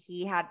enough when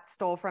he had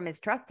stole from his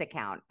trust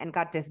account and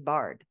got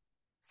disbarred.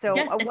 So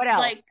yes, what else?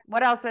 Like,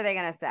 what else are they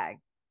going to say?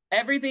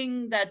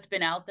 Everything that's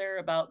been out there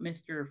about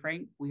Mr.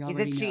 Frank, he's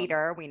a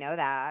cheater. We know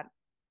that.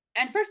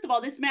 And first of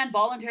all, this man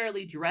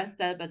voluntarily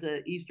dressed up as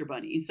an Easter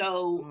bunny.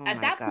 So at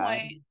that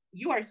point,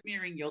 you are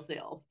smearing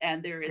yourself.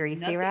 And there is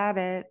greasy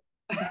rabbit.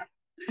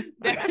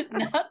 There's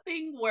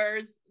nothing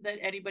worse that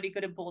anybody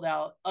could have pulled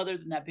out other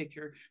than that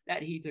picture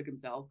that he took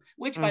himself.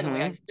 Which, by the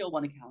way, I still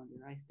want a calendar.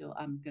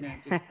 I'm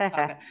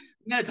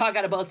gonna talk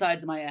out of both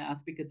sides of my ass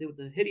because it was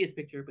a hideous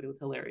picture, but it was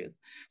hilarious.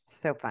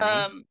 So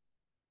funny.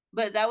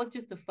 But that was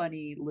just a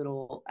funny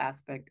little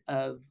aspect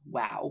of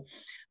wow.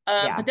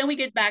 But then we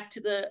get back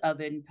to the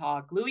oven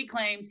talk. Louis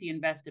claims he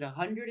invested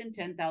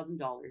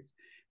 $110,000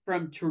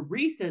 from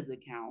Teresa's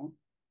account.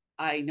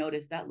 I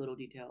noticed that little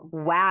detail.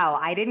 Wow,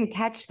 I didn't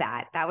catch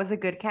that. That was a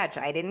good catch.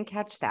 I didn't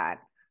catch that.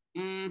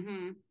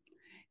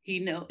 He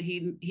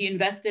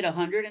invested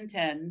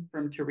 110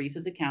 from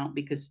Teresa's account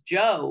because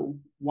Joe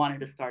wanted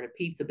to start a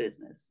pizza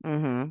business.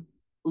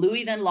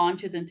 Louis then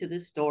launches into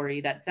this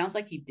story that sounds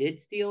like he did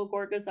steal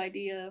Gorga's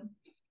idea.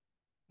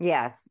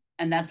 Yes.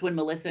 And that's when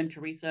Melissa and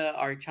Teresa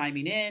are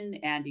chiming in.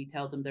 Andy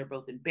tells them they're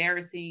both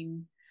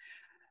embarrassing.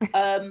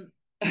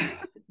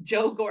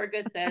 Joe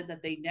Gorga says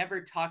that they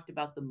never talked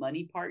about the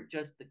money part,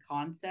 just the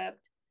concept.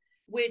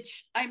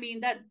 Which, I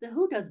mean,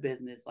 who does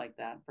business like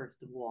that,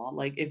 first of all?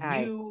 Like, if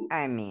I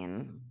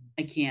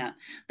can't.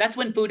 That's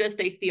when Fuda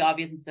states the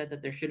obvious and said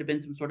that there should have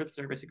been some sort of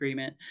service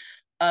agreement.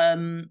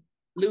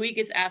 Louis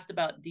gets asked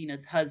about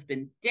Dina's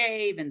husband,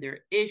 Dave, and their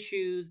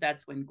issues.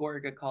 That's when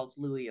Gorga calls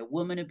Louis a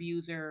woman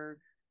abuser.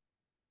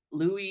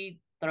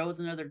 Louis throws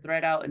another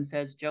threat out and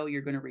says, Joe,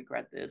 you're going to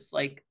regret this.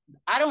 Like,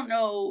 I don't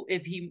know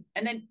if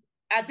and then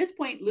at this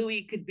point,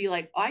 Louis could be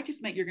like, I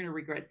just meant you're going to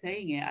regret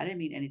saying it. I didn't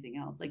mean anything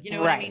else. Like, you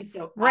know what I mean?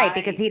 So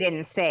because he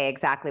didn't say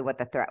exactly what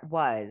the threat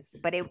was,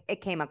 but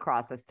it came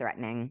across as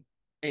threatening.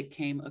 It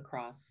came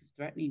across as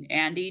threatening.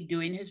 Andy,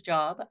 doing his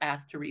job,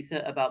 asked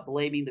Teresa about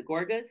blaming the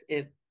Gorgas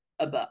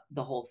about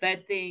the whole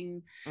Fed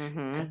thing.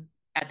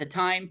 At the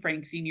time,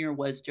 Frank Sr.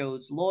 was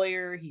Joe's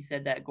lawyer. He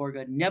said that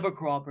Gorga never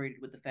cooperated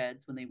with the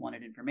feds when they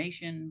wanted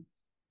information.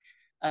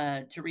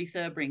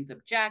 Teresa brings up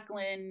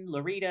Jacqueline,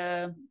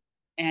 Larita.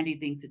 Andy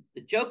thinks it's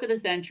the joke of the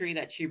century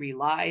that she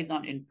relies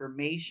on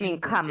information. I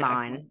mean, come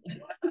on.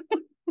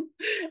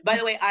 By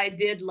the way, I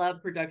did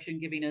love production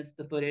giving us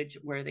the footage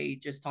where they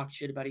just talk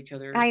shit about each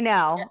other. I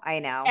know.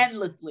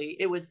 Endlessly.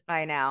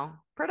 I know.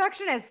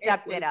 Production has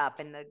stepped it up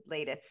in the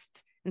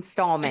latest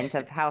installment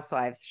of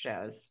Housewives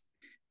shows.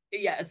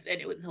 Yes, and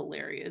it was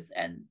hilarious.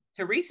 And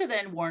Teresa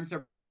then warns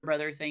her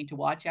brother, saying to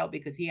watch out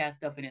because he has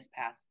stuff in his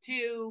past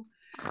too.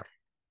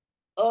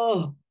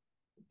 Oh,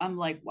 I'm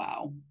like,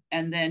 wow.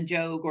 And then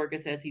Joe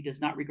Gorga says he does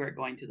not regret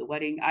going to the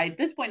wedding. At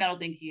this point, I don't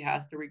think he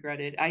has to regret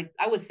it. I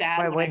was sad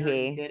Why when I would heard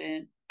he he?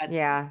 didn't.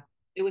 Yeah.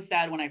 It was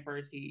sad when I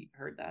first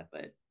heard that,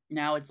 but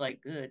now it's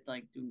like, good.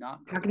 Like, do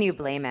not go How to can this you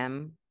wedding. blame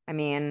him? I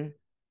mean,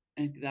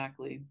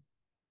 Exactly.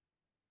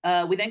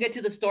 We then get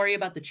to the story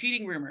about the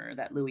cheating rumor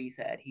that Louis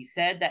said. He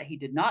said that he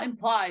did not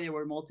imply there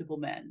were multiple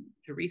men.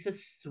 Teresa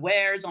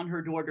swears on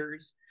her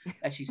daughters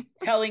that she's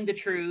telling the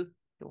truth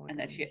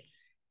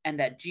and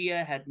that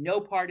Gia had no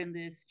part in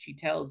this. She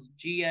tells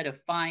Gia to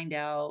find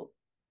out.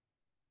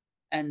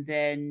 And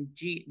then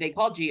they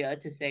call Gia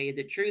to say, is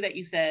it true that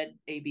you said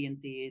A, B, and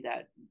C,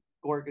 that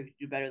Gorga could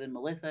do better than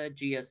Melissa?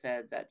 Gia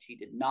says that she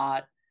did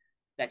not,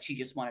 that she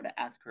just wanted to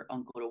ask her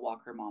uncle to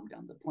walk her mom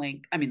down the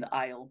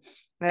aisle.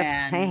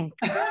 The plank.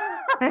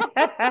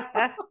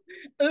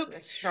 Oops.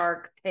 The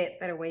shark pit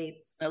that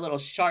awaits. A little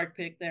shark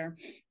pit there.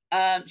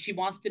 She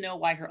wants to know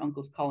why her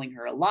uncle's calling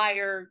her a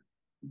liar.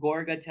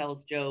 Gorga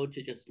tells Joe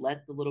to just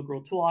let the little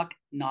girl talk,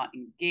 not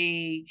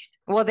engaged.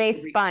 Well, they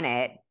spun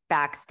it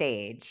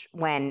backstage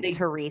when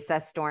Teresa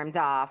stormed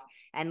off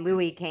and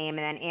Louis came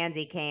and then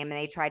Andy came and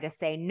they tried to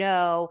say,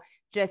 no,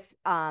 just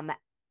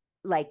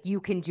like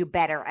you can do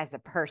better as a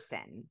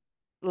person.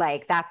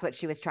 Like that's what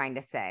she was trying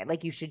to say.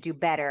 Like you should do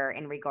better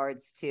in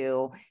regards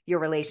to your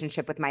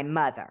relationship with my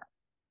mother.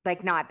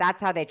 Like not,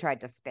 that's how they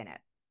tried to spin it.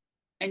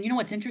 And you know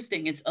what's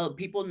interesting is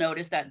people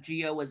noticed that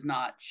Gia was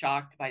not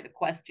shocked by the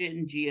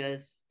question. Gia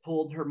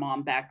told her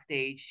mom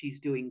backstage she's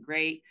doing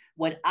great.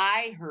 What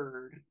I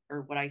heard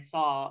or what I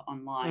saw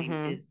online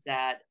is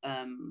that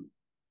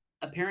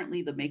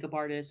apparently the makeup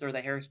artist or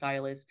the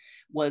hairstylist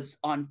was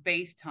on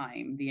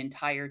FaceTime the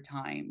entire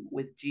time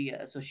with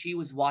Gia. So she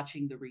was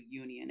watching the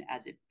reunion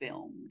as it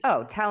filmed.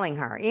 Oh, telling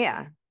her.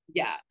 Yeah.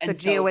 Yeah. So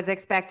Gia was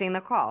expecting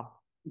the call.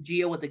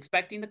 Gia was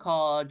expecting the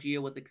call. Gia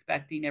was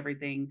expecting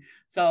everything.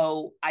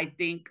 So I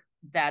think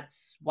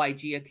that's why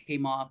Gia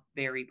came off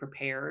very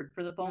prepared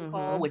for the phone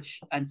call,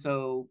 and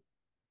so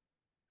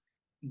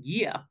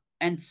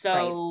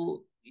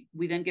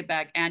we then get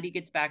back. Andy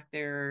gets back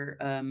there.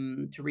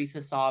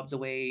 Teresa sobs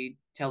away,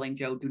 telling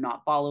Joe, do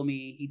not follow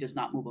me. He does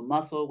not move a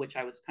muscle, which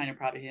I was kind of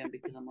proud of him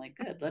because I'm like,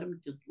 good,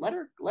 let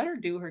her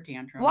do her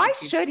tantrum. Why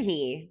should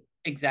he?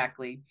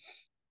 Exactly.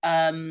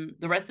 The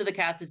rest of the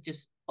cast is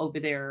just over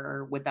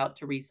there without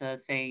Teresa,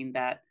 saying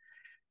that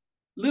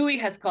Louis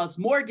has caused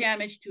more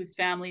damage to his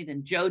family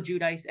than Joe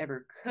Giudice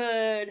ever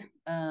could.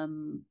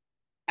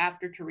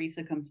 After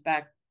Teresa comes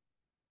back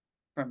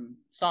from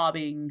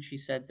sobbing, she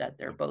says that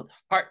they're both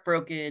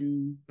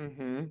heartbroken.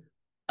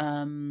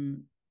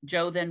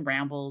 Joe then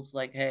rambles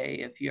like, hey,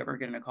 if you ever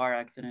get in a car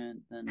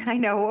accident, then I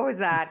know, what was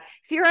that?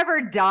 If you're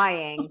ever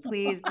dying,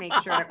 please make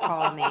sure to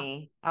call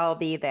me. I'll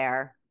be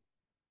there.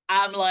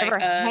 I'm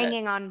like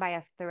hanging on by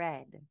a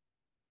thread.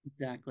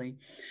 Exactly.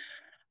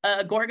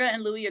 Gorga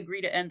and Louis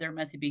agree to end their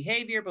messy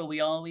behavior, but we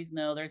always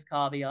know there's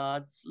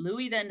caveats.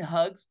 Louis then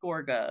hugs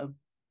Gorga,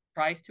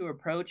 tries to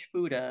approach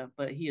Fuda,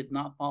 but he is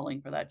not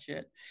falling for that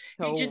shit.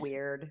 So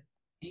weird.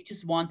 He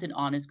just wants an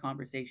honest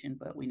conversation,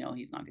 but we know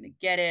he's not going to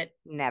get it.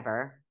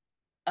 Never.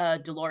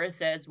 Dolores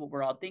says what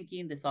we're all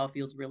thinking. This all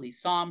feels really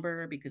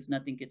somber because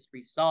nothing gets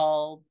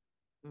resolved.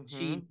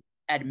 She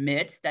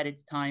admits that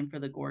it's time for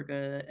the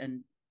Gorgas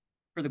and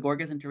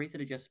Teresa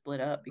to just split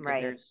up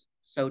because they're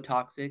so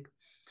toxic.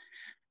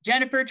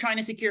 Jennifer, trying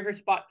to secure her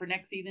spot for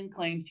next season,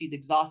 claims she's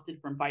exhausted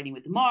from fighting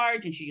with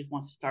Marge and she just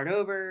wants to start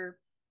over.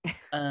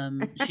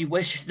 She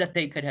wishes that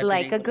they could have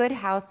like a good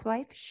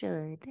housewife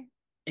should.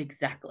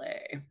 Exactly.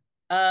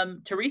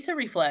 Teresa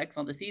reflects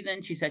on the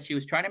season. She said she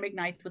was trying to make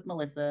nice with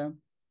Melissa.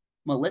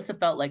 Melissa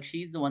felt like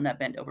she's the one that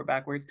bent over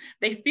backwards.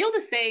 They feel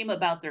the same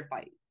about their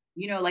fight.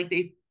 You know, like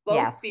they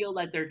both feel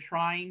that they're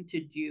trying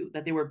to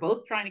that they were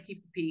both trying to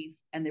keep the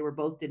peace and they were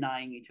both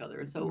denying each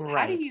other. So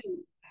how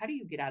do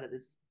you get out of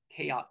this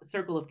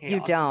circle of chaos?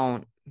 You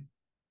don't.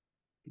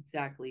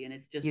 Exactly. And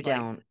it's just you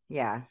don't.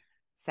 Yeah.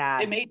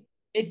 Sad.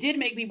 It did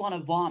make me want to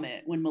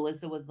vomit when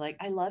Melissa was like,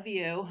 I love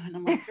you. And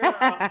I'm like, girl,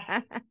 shut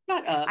up.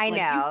 I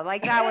know.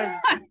 Like that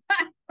was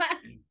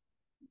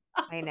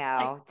I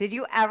know. Like, did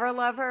you ever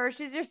love her?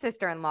 She's your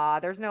sister-in-law.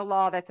 There's no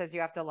law that says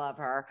you have to love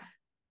her.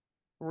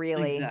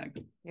 Really?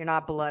 Exactly. You're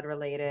not blood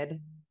related.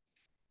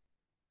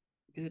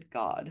 Good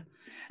God.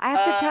 I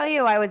have to tell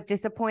you, I was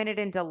disappointed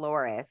in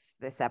Dolores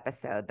this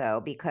episode,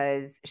 though,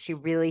 because she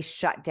really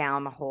shut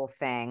down the whole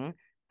thing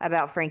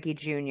about Frankie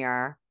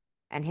Jr.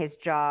 and his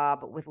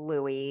job with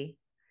Louis.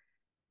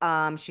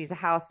 She's a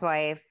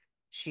housewife.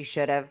 She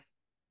should have.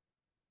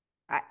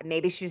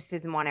 Maybe she just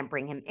doesn't want to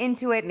bring him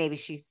into it. Maybe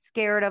she's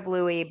scared of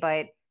Louis,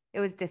 but it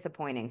was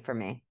disappointing for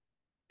me.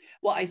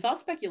 Well, I saw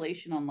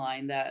speculation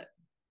online that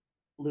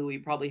Louis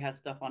probably has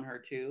stuff on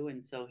her too,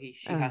 and so she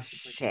has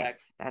to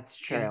protect. That's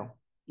true.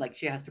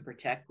 She has to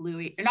protect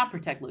Louis, or not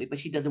protect Louis, but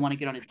she doesn't want to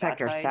get on his protect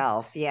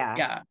herself. Side. Yeah.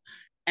 Yeah.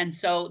 And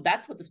so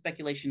that's what the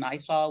speculation I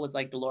saw was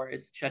like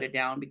Dolores shut it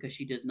down because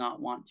she does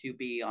not want to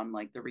be on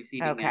like the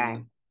receiving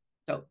end.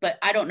 So, but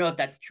I don't know if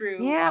that's true.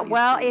 Yeah, obviously.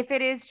 Well, if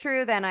it is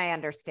true, then I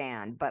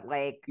understand. But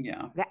like,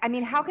 I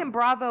mean, how can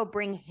Bravo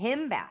bring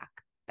him back?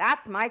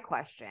 That's my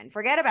question.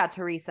 Forget about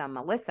Teresa and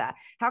Melissa.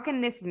 How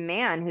can this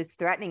man who's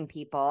threatening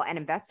people and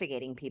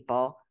investigating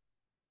people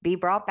be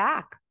brought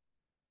back?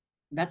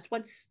 That's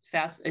what's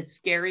fast. It's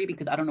scary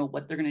because I don't know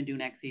what they're going to do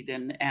next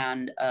season.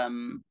 And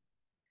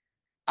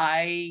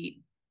I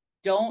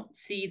don't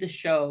see the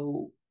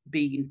show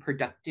being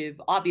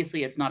productive.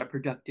 Obviously, it's not a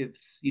productive,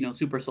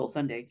 Super Soul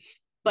Sunday.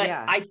 But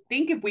I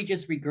think if we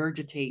just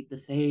regurgitate the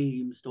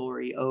same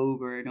story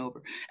over and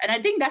over, and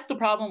I think that's the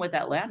problem with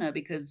Atlanta,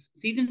 because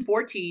season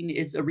 14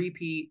 is a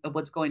repeat of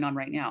what's going on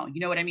right now. You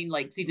know what I mean?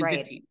 Like season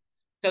 15.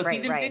 So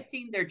season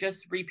 15, they're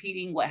just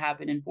repeating what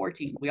happened in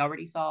 14. We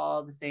already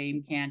saw the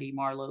same Candy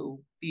Marlo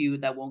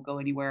feud that won't go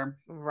anywhere.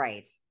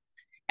 Right.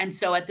 And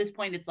so at this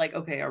point, it's like,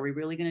 okay, are we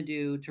really going to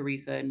do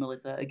Teresa and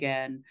Melissa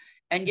again?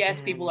 And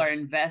yes, people are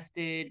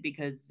invested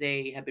because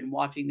they have been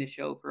watching this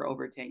show for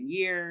over 10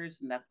 years,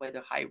 and that's why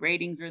the high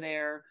ratings are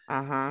there.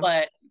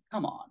 But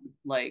come on,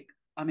 like,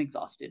 I'm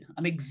exhausted.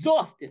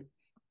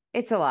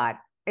 It's a lot.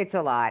 It's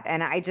a lot.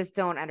 And I just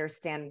don't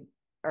understand,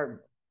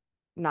 or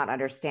not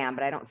understand,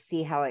 but I don't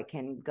see how it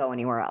can go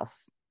anywhere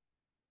else.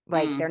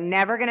 Like, they're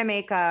never going to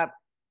make up.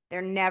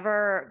 They're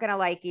never going to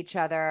like each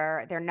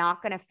other. They're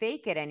not going to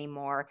fake it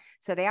anymore.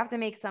 So they have to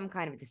make some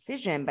kind of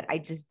decision, but I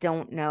just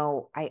don't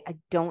know. I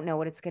don't know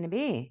what it's going to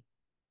be.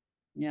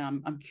 Yeah,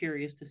 I'm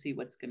curious to see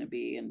what's going to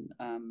be. And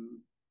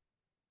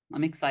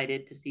I'm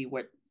excited to see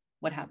what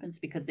happens,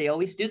 because they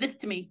always do this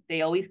to me.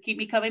 They always keep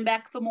me coming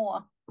back for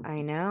more.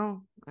 I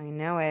know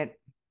it.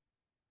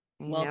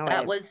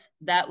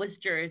 That was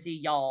Jersey,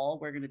 y'all.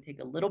 We're going to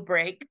take a little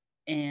break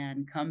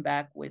and come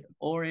back with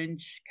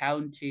Orange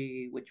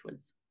County, which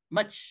was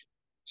much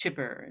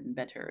chipper and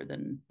better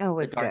than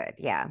good.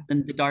 Yeah.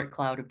 Than the dark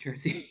cloud of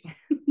Jersey.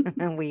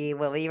 We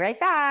will be right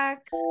back.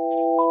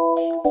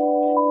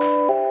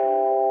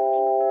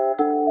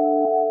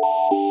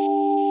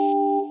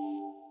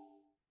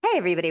 Hey,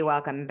 everybody.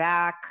 Welcome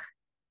back.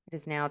 It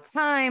is now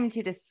time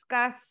to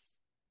discuss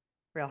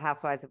Real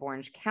Housewives of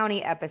Orange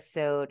County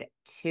episode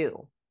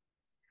 2.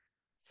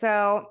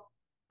 So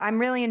I'm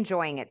really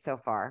enjoying it so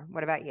far.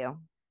 What about you?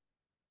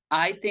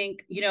 I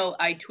think,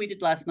 I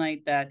tweeted last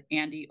night that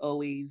Andy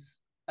always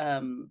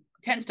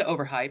tends to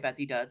overhype, as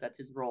he does. That's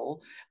his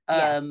role.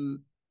 Yes.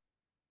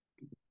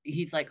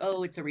 He's like,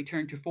 oh, it's a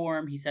return to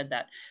form. He said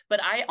that.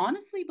 But I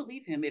honestly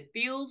believe him. It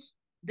feels,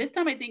 this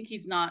time I think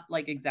he's not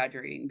like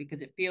exaggerating, because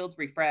it feels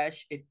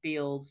refreshed. It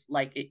feels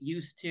like it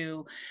used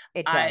to.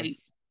 It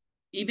does.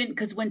 Even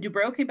because when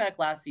Dubrow came back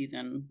last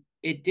season,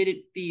 it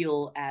didn't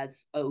feel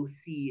as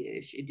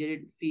OC-ish. It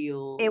didn't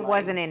feel it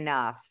wasn't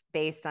enough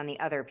based on the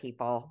other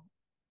people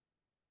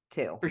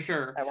too. For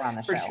sure. That were on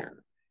the show. For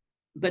sure.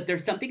 But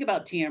there's something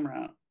about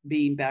Tamra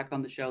being back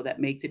on the show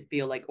that makes it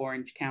feel like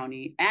Orange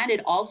County. And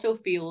it also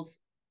feels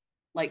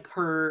like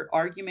her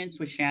arguments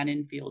with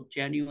Shannon feel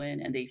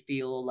genuine, and they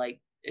feel like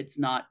it's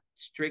not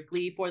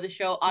strictly for the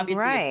show.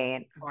 Obviously,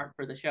 it's part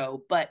for the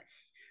show. But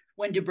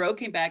when Dubrow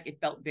came back, it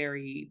felt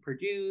very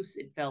produced.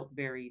 It felt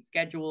very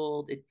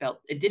scheduled.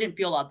 It didn't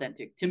feel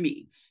authentic to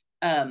me.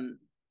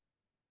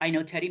 I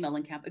know Teddy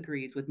Mellencamp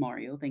agrees with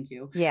Mario. Thank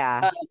you.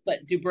 Yeah.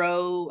 But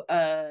Dubrow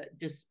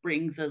just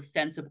brings a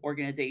sense of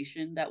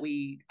organization that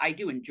I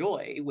do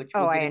enjoy.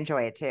 I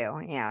enjoy it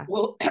too. Yeah.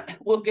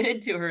 We'll get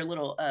into her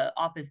little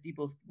Office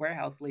Depot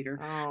warehouse later.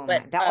 Oh,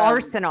 but the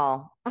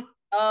arsenal. It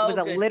was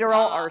a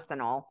literal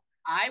arsenal.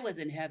 I was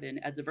in heaven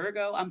as a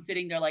Virgo. I'm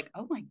sitting there like,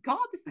 oh my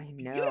God, this is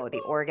beautiful.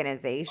 The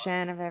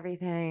organization of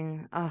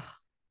everything. Oh.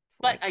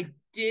 But I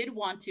did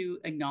want to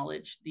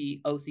acknowledge the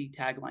OC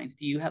taglines.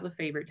 Do you have a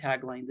favorite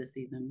tagline this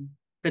season?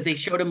 Because they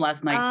showed them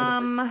last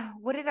night.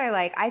 What did I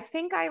like? I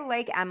think I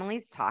like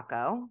Emily's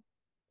taco.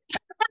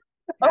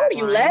 Oh,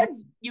 you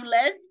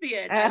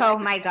lesbian. Oh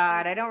my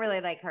God. I don't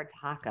really like her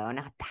taco.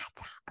 Not that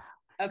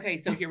taco.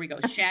 Okay, so here we go.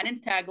 Shannon's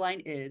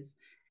tagline is,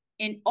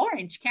 in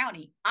Orange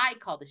County, I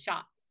call the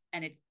shots,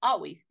 and it's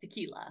always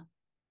tequila.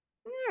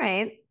 All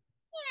right.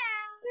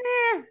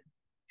 Yeah. Nah.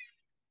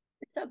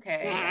 It's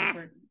okay. Yeah.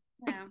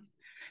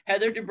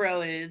 Heather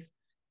Dubrow is,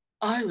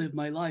 I live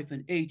my life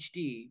in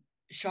HD,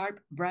 sharp,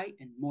 bright,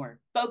 and more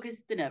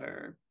focused than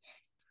ever.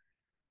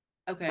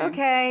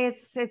 Okay.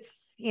 It's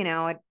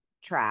it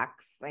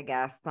tracks, I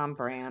guess, on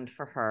brand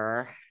for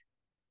her.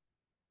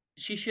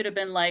 She should have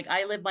been like,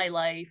 I live my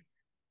life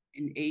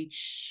in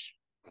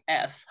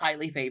HF,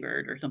 highly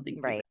favored, or something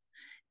stupid. Right.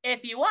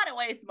 If you want to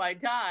waste my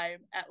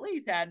time, at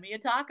least hand me a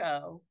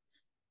taco.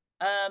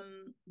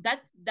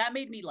 That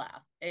made me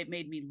laugh. It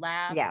made me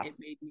laugh. Yes.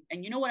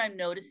 And you know what I'm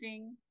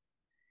noticing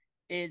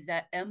is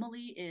that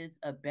Emily is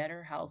a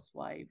better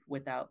housewife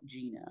without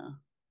Gina.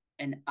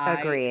 And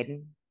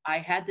agreed. I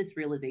had this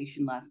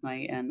realization last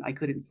night, and I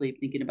couldn't sleep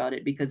thinking about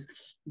it, because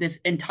this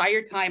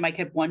entire time I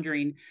kept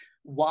wondering,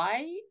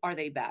 why are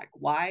they back?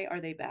 Why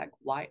are they back?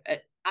 Why?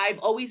 I've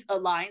always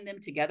aligned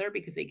them together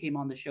because they came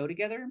on the show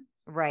together.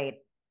 Right.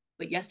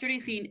 But yesterday,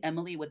 seeing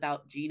Emily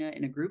without Gina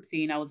in a group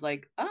scene, I was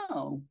like,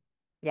 oh,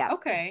 yeah.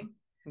 Okay.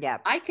 Yeah.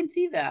 I can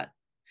see that.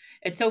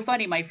 It's so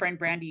funny. My friend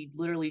Brandy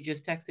literally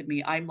just texted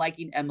me, I'm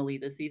liking Emily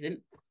this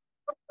season.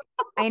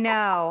 I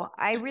know.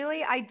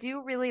 I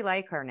do really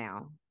like her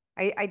now.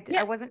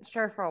 I wasn't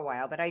sure for a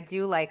while, but I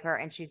do like her,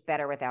 and she's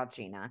better without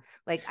Gina.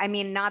 Like, I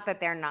mean, not that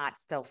they're not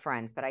still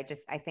friends, but I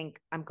think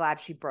I'm glad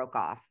she broke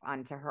off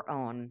onto her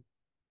own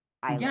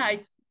island. Yeah,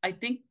 I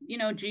think,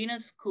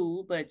 Gina's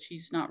cool, but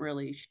she's not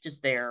really, she's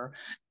just there.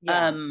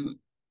 Yeah.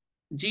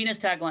 Gina's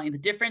tagline, the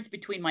difference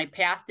between my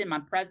past and my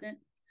present.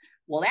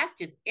 Well, that's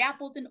just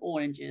apples and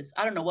oranges.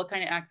 I don't know what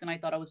kind of accent I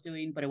thought I was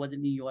doing, but it was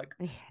in New York.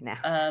 No.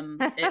 And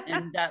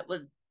that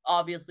was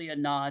obviously a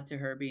nod to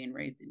her being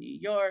raised in New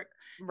York.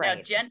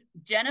 Right. Now,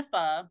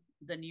 Jennifer,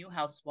 the new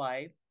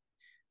housewife,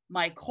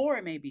 my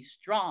core may be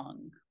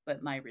strong,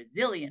 but my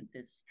resilience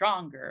is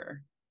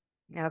stronger.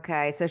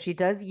 Okay, so she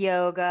does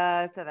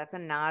yoga, so that's a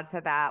nod to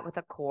that with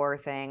a core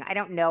thing. I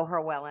don't know her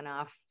well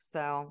enough,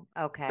 so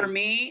okay. For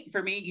me,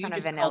 you kind just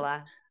of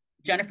vanilla.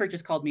 Jennifer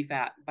just called me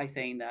fat by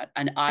saying that,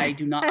 and I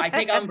do not. I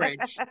take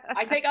umbrage.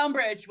 I take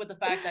umbrage with the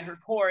fact that her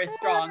core is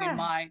strong, and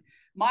mine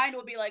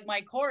would be like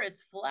my core is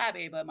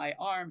flabby, but my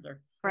arms are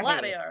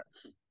flabbier.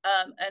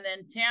 Right. And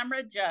then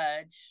Tamra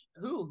Judge,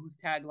 whose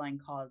tagline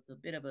caused a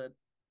bit of a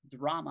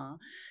drama,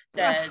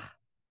 says,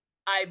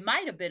 "I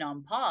might have been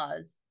on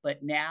pause,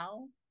 but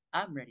now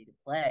I'm ready to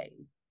play."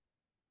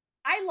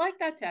 I like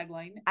that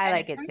tagline. I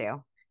like it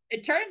too.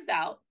 It turns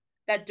out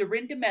that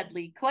Dorinda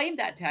Medley claimed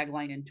that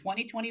tagline in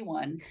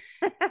 2021.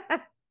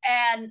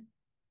 And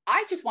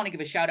I just want to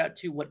give a shout out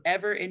to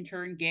whatever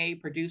intern gay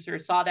producer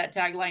saw that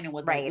tagline and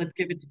was like, let's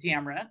give it to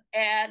Tamra.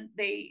 And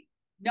they,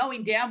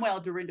 knowing damn well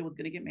Dorinda was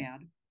going to get mad.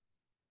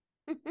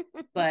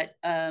 But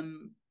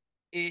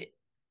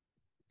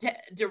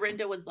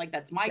Dorinda was like,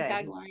 that's my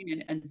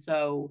tagline. And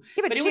so.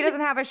 Yeah, but she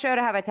doesn't have a show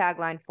to have a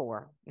tagline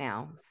for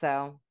now.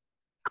 So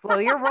slow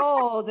your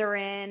roll,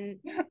 Dorin.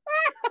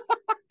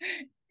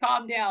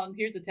 Calm down.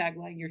 Here's a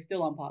tagline. You're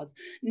still on pause.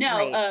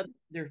 No,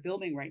 they're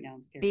filming right now.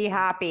 Be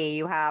happy.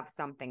 You have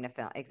something to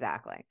film.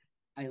 Exactly.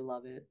 I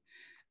love it.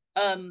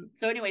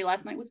 So anyway,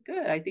 last night was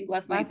good. I think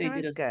last night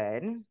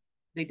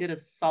they did a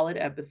solid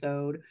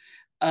episode.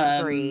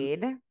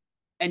 Agreed.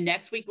 And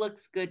next week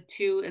looks good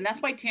too. And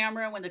that's why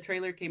Tamara, when the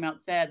trailer came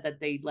out, said that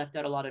they left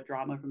out a lot of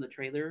drama from the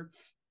trailer.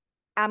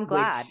 I'm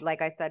glad.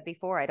 Like I said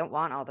before, I don't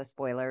want all the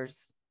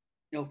spoilers.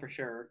 No, for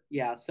sure.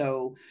 Yeah.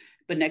 So,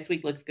 but next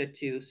week looks good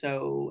too.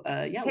 So,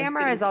 yeah.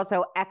 Tamara is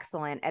also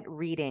excellent at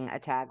reading a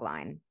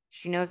tagline.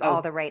 She knows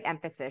all the right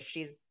emphasis.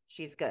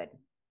 She's good.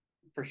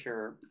 For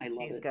sure. I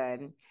love it. She's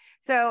good.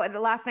 So the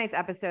last night's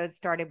episode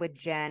started with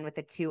Jen with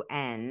the two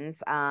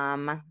N's.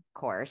 Of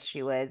course,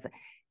 she was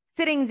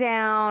sitting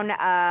down,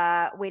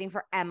 waiting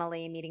for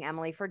Emily, meeting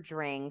Emily for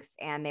drinks,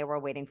 and they were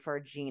waiting for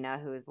Gina,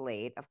 who's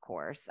late, of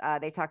course.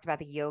 They talked about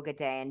the yoga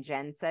day, and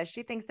Jen says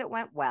she thinks it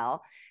went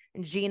well.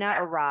 And Gina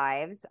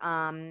arrives,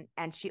 and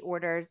she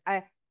orders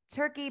a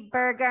turkey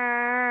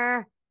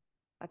burger.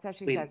 That's how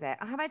she says it.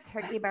 I'll have a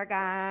turkey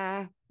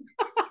burger.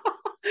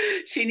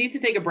 She needs to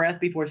take a breath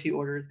before she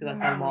orders, because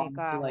that's how long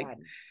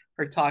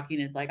her talking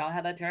is like, I'll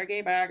have a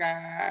turkey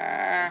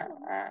burger.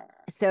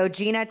 So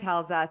Gina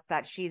tells us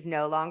that she's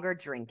no longer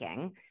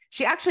drinking.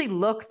 She actually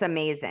looks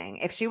amazing.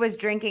 If she was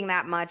drinking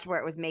that much where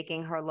it was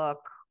making her look,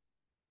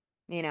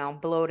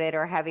 bloated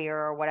or heavier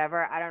or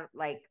whatever, I don't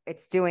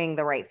it's doing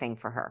the right thing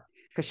for her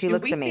because she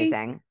looks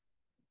amazing.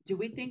 Do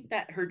we think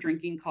that her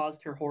drinking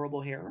caused her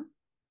horrible hair?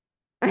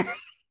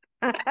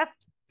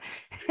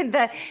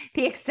 The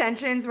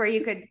extensions where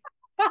you could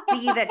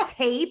see the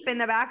tape in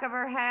the back of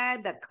her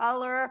head, the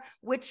color,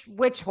 which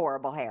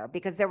horrible hair,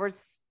 because there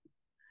was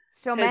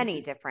so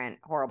many different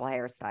horrible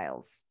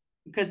hairstyles.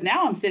 Because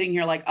now I'm sitting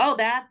here like, oh,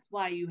 that's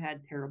why you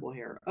had terrible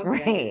hair. Okay.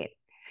 Right.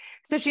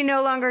 So she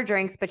no longer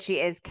drinks, but she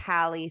is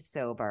Cali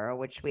sober,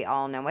 which we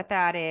all know what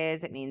that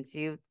is. It means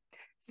you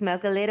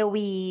smoke a little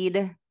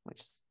weed, which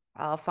is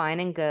all fine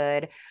and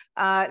good.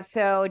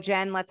 So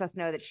Jen lets us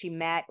know that she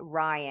met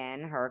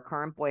Ryan, her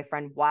current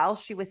boyfriend, while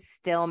she was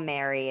still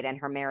married and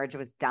her marriage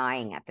was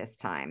dying at this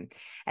time.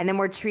 And then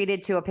we're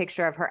treated to a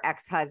picture of her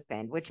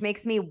ex-husband, which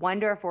makes me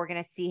wonder if we're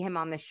going to see him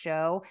on the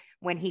show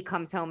when he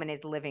comes home and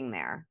is living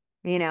there,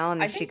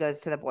 and then she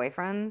goes to the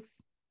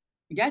boyfriends.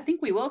 Yeah, I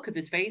think we will, because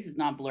his face is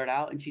not blurred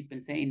out and she's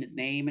been saying his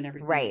name and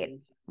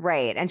everything.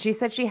 Right. And she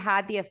said she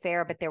had the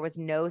affair, but there was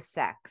no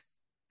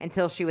sex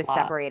until she was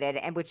separated,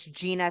 and which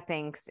Gina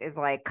thinks is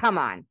like, come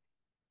on.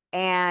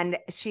 And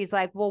she's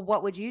like, well,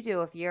 what would you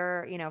do if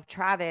if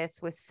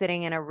Travis was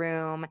sitting in a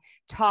room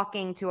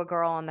talking to a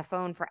girl on the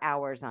phone for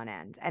hours on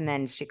end? And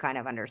then she kind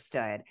of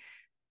understood.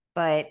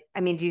 But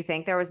I mean, do you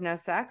think there was no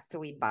sex? Do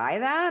we buy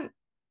that?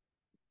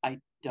 I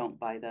don't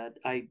buy that.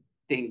 I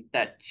think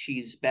that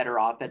she's better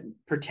off at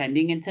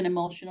pretending it's an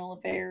emotional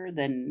affair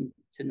than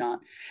to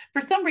not.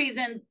 For some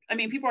reason, I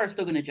mean, people are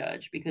still going to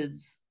judge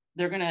because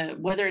they're going to,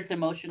 whether it's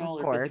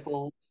emotional or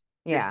physical,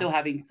 they're still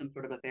having some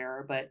sort of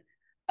affair. But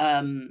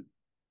I'm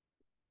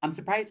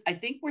surprised. I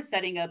think we're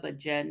setting up a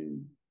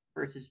Jen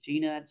versus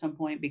Gina at some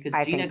point, because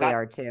I think we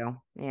are too.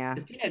 Yeah.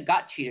 Because Gina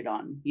got cheated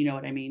on. You know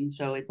what I mean?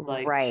 So it's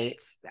like, right.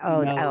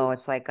 Oh,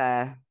 it's like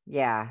a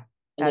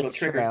a little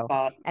trigger true.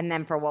 spot. And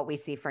then for what we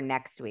see for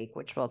next week,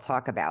 which we'll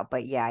talk about.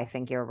 But yeah, I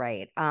think you're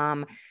right.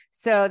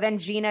 So then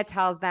Gina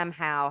tells them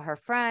how her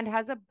friend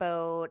has a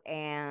boat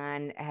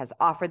and has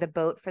offered the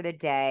boat for the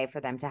day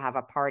for them to have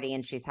a party.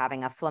 And she's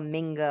having a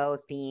flamingo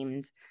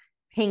themed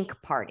pink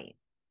party.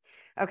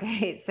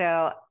 Okay.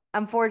 So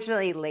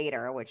unfortunately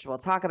later, which we'll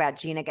talk about,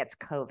 Gina gets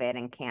COVID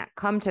and can't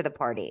come to the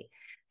party.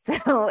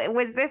 So it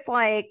was this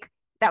like,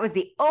 that was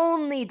the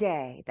only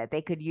day that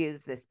they could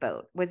use this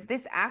boat. Was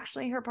this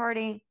actually her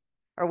party?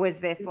 Or was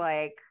this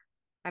like,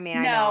 I mean,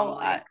 I know I'm No,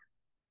 like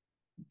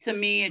to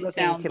me, it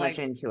looking sounds too much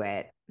like into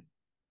it.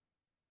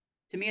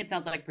 to me, it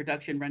sounds like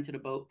production rented a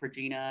boat for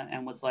Gina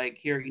and was like,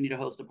 "Here, you need to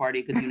host a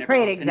party because you never Right,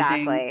 host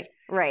anything." exactly.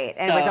 Right.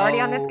 And it was already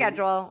on the So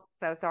schedule.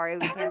 So sorry,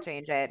 we can't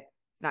change it.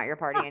 It's not your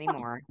party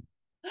anymore.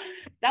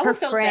 that Her was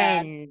so sad.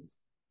 friend,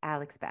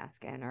 Alex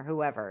Baskin or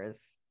whoever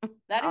is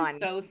That is on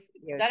so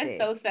that is POC.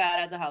 so sad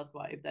as a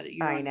housewife that you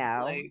I want to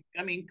know. like.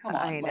 I mean, come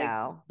on, I like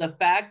know. the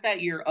fact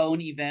that your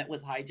own event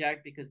was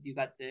hijacked because you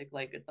got sick.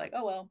 Like it's like,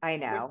 oh well, I we're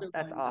know. still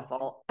That's going without you.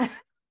 awful.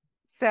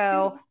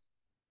 So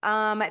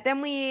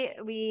then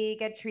we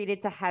get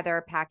treated to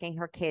Heather packing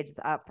her kids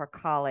up for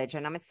college,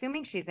 and I'm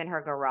assuming she's in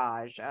her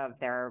garage of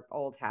their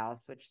old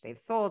house, which they've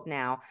sold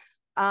now.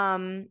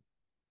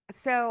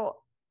 So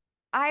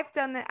I've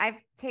done that. I've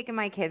taken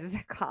my kids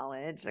to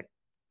college a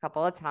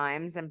couple of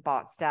times and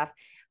bought stuff.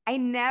 I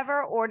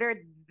never ordered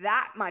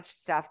that much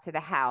stuff to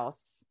the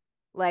house,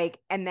 like,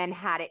 and then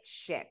had it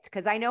shipped.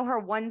 Cause I know her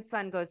one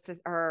son goes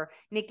to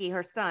Nikki,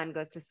 her son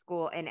goes to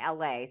school in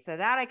LA. So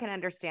that I can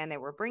understand they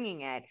were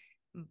bringing it.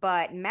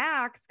 But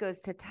Max goes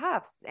to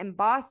Tufts in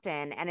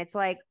Boston. And it's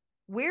like,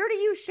 where do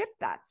you ship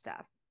that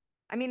stuff?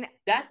 I mean,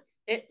 That's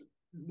it.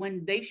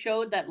 When they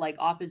showed that like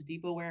Office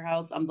Depot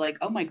warehouse, I'm like,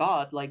 oh my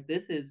god, like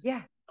this yeah.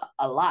 is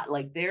a lot.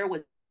 Like there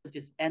was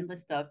just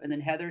endless stuff, and then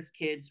Heather's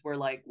kids were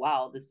like,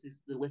 wow, this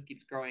is the list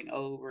keeps growing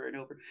over and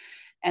over,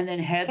 and then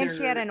And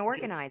she had Heather an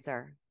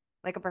organizer,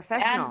 like a and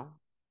professional.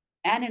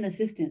 and an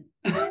assistant.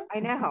 I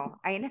know.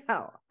 I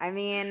know. I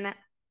mean,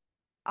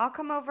 I'll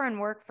come over and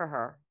work for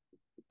her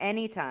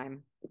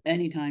anytime.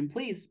 Anytime,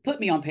 please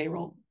put me on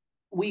payroll.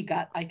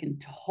 I can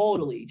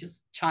totally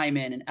just chime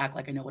in and act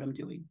like I know what I'm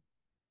doing.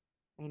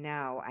 I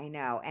know. I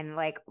know. And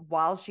like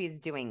while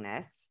she's doing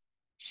this,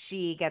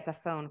 she gets a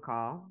phone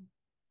call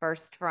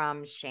first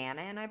from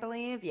Shannon, I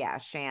believe. Yeah,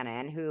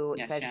 Shannon, who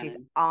Yeah, says she's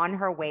Shannon. on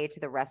her way to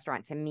the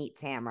restaurant to meet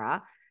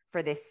Tamra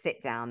for this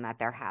sit down that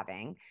they're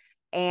having.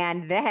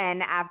 And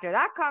then after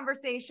that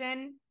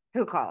conversation,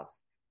 who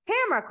calls?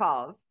 Tamra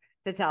calls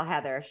to tell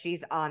Heather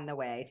she's on the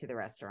way to the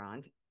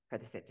restaurant for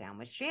the sit down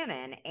with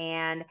Shannon.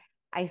 And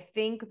I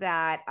think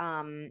that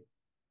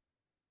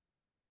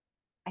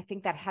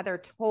Heather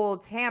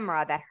told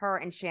Tamra that her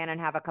and Shannon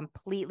have a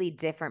completely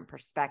different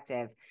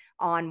perspective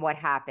on what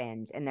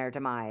happened in the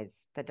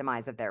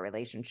demise of their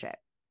relationship.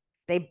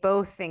 They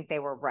both think they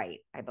were right,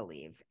 I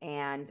believe.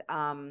 And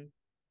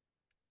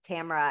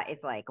Tamra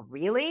is like,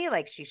 really?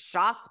 Like she's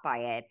shocked by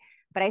it.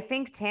 But I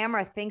think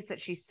Tamra thinks that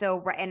she's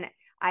so right. And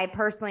I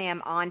personally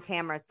am on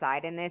Tamra's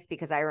side in this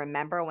because I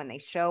remember when they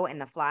show in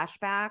the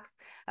flashbacks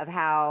of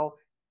how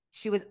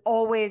she was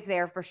always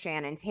there for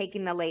Shannon,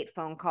 taking the late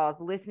phone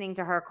calls, listening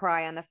to her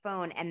cry on the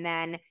phone. And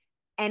then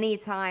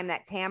anytime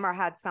that Tamra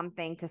had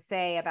something to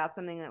say about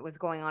something that was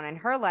going on in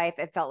her life,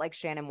 it felt like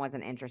Shannon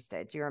wasn't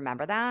interested. Do you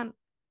remember that?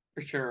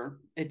 For sure.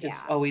 It just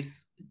Yeah.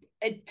 always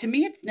to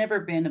me it's never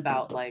been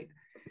about like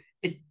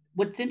it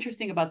what's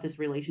interesting about this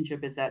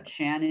relationship is that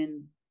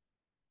Shannon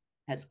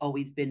has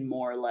always been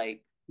more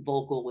like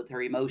vocal with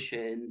her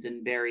emotions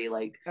and very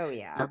like Oh,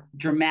 yeah.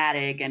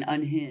 dramatic and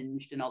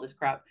unhinged and all this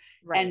crap.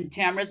 Right. And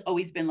Tamra's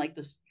always been like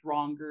the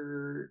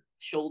stronger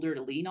shoulder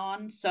to lean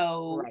on.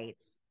 So Right.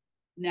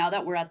 now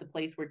that we're at the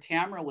place where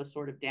Tamra was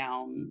sort of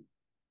down,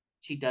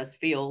 she does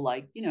feel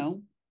like,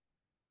 you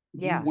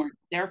Yeah. weren't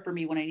there for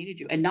me when I needed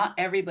you. And not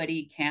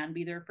everybody can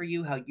be there for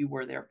you how you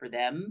were there for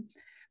them.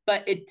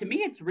 But to me,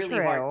 it's really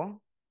hard.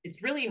 True.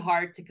 It's really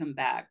hard to come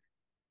back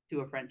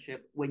to a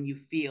friendship when you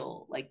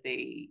feel like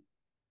they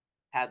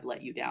have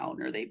let you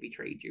down or they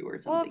betrayed you or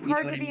Well, something. it's You know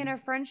hard what to I be in mean? a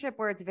friendship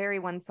where it's very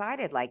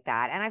one-sided like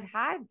that. And I've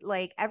had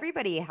like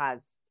everybody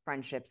has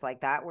friendships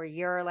like that where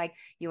you're like,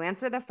 you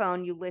answer the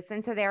phone, you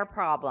listen to their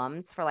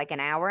problems for like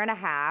an hour and a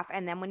half.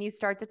 And then when you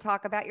start to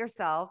talk about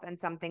yourself and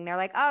something, they're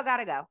like, oh,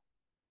 gotta go.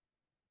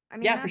 I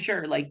mean, Yeah, for that's,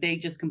 sure. Like they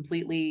just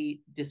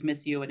completely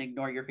dismiss you and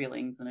ignore your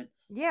feelings, and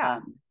it's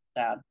yeah.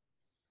 sad.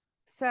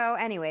 So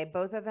anyway,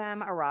 both of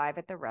them arrive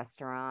at the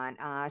restaurant.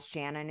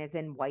 Shannon is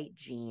in white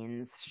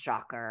jeans.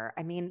 Shocker.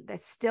 I mean,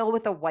 still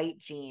with the white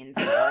jeans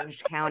in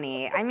Orange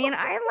County. I mean,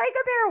 I like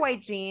a pair of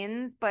white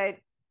jeans, but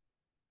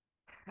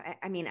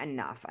I mean,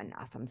 enough.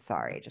 I'm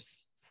sorry.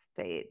 Just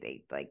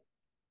they like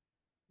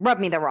rub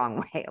me the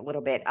wrong way a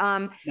little bit.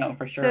 No,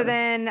 for So sure.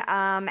 then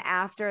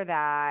after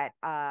that,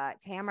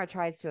 Tamara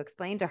tries to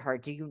explain to her,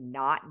 do you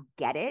not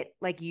get it?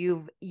 Like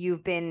you've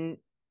been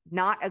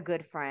not a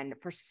good friend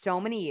for so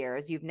many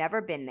years. You've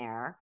never been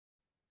there.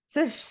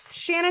 So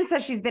Shannon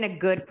says she's been a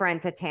good friend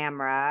to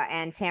Tamra,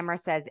 and Tamra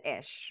says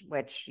ish,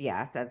 which,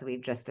 yes, as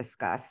we've just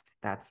discussed,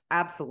 that's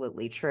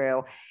absolutely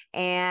true.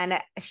 And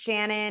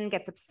Shannon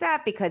gets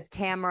upset because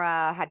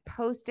Tamra had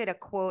posted a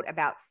quote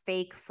about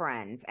fake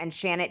friends, and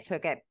Shannon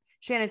took it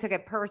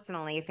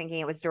personally,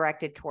 thinking it was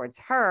directed towards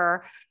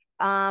her.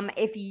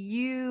 If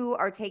you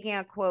are taking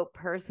a quote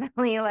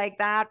personally like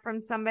that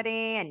from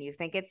somebody and you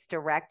think it's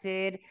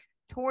directed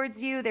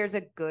towards you, there's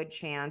a good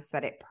chance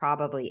that it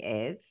probably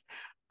is.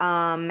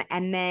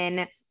 And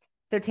then,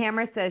 so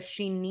Tamara says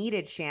she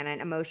needed Shannon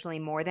emotionally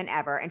more than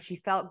ever, and she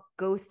felt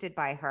ghosted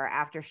by her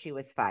after she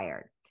was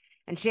fired.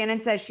 And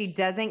Shannon says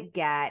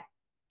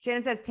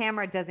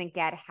Tamara doesn't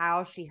get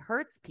how she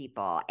hurts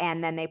people.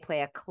 And then they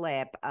play a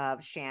clip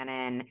of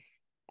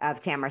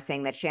Tamara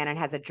saying that Shannon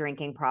has a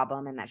drinking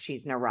problem and that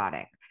she's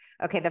neurotic.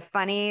 Okay, the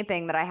funny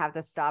thing that I have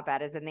to stop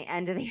at is in the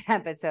end of the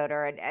episode,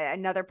 or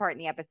another part in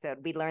the episode,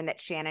 we learned that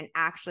Shannon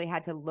actually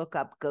had to look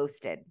up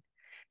ghosted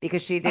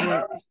because she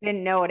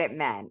didn't know what it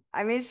meant.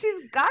 I mean, she's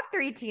got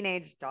 3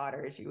 teenage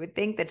daughters. You would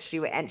think that she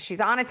would, and she's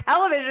on a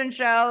television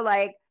show.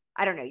 Like,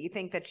 I don't know. You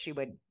think that she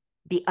would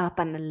be up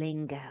on the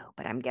lingo,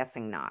 but I'm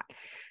guessing not.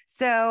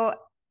 So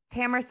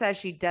Tamara says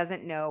she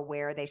doesn't know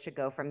where they should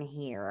go from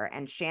here.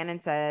 And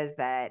Shannon says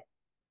that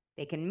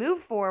they can move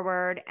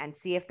forward and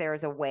see if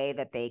there's a way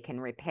that they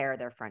can repair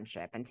their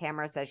friendship. And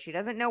Tamara says she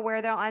doesn't know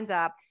where they'll end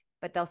up,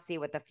 but they'll see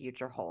what the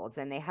future holds.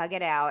 And they hug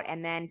it out.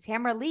 And then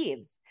Tamara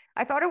leaves.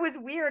 I thought it was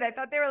weird. I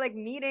thought they were like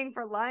meeting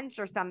for lunch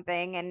or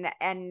something.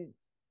 And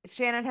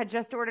Shannon had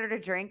just ordered a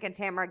drink and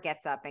Tamara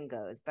gets up and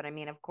goes. But I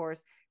mean, of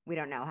course, we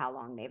don't know how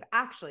long they've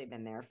actually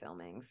been there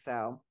filming.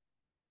 So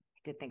I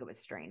did think it was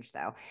strange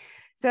though.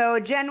 So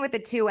Jen with the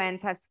 2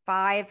 N's has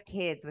 5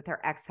 kids with her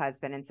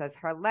ex-husband and says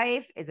her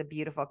life is a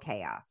beautiful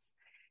chaos.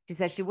 She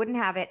says she wouldn't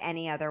have it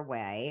any other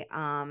way.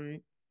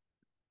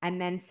 And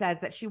then says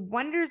that she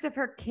wonders if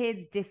her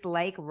kids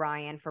dislike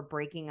Ryan for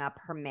breaking up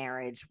her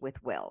marriage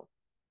with Will.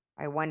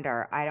 I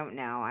wonder. I don't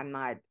know.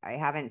 I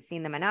haven't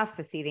seen them enough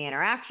to see the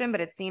interaction,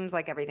 but it seems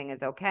like everything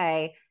is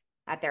okay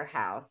at their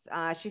house.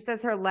 She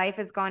says her life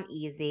has gone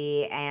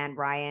easy and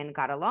Ryan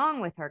got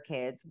along with her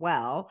kids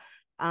well.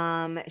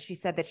 She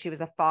said that she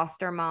was a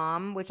foster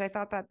mom, which I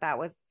thought that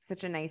was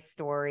such a nice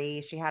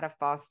story. She had a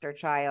foster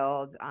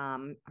child,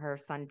 her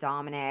son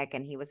Dominic,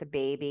 and he was a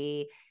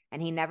baby,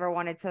 and he never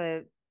wanted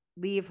to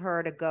leave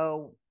her to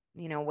go,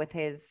 with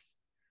his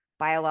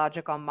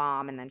biological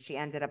mom. And then she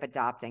ended up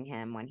adopting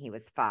him when he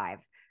was 5.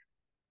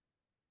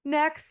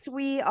 Next,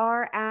 we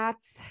are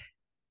at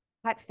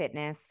Hut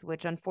Fitness,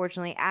 which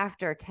unfortunately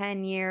after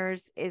 10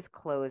 years is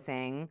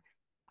closing.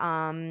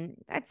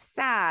 It's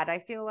sad.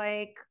 I feel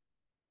like,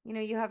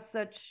 you have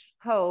such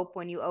hope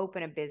when you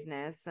open a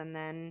business and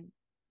then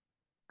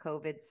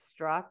COVID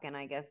struck and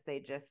I guess they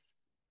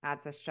just had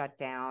to shut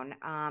down.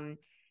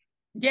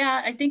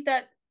 Yeah, I think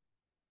that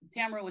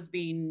Tamara was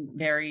being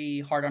very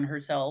hard on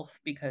herself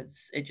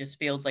because it just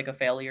feels like a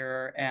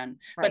failure.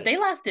 But they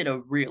lasted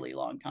a really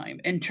long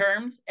time in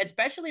terms,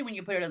 especially when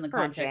you put it in the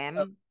context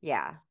of,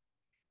 yeah.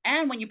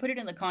 And when you put it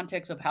in the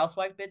context of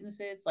housewife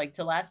businesses, like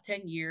to last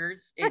 10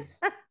 years,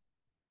 it's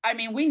I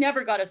mean, we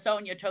never got a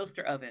Sonia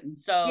toaster oven.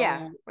 So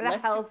yeah, where the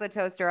hell's the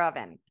toaster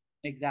oven?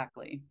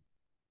 Exactly.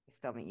 I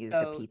still haven't used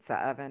the pizza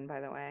oven, by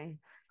the way.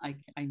 I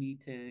need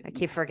to. I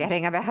keep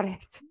forgetting about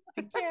it.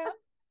 I can't.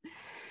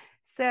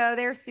 So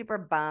they're super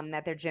bummed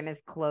that their gym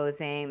is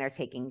closing. They're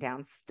taking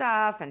down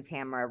stuff, and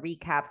Tamara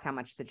recaps how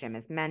much the gym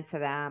has meant to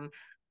them.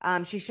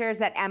 She shares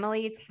that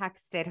Emily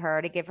texted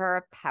her to give her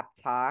a pep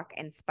talk,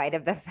 in spite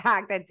of the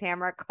fact that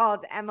Tamara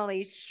called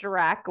Emily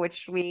Shrek,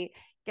 which we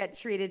get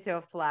treated to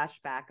a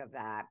flashback of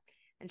that.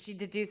 And she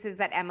deduces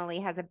that Emily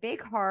has a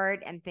big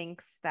heart and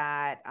thinks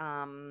that,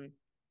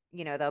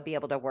 they'll be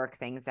able to work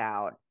things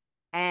out.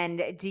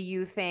 And do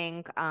you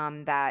think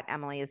that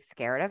Emily is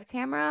scared of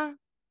Tamara?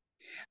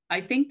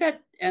 I think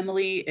that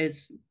Emily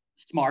is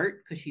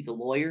smart because she's a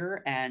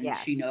lawyer and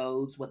she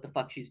knows what the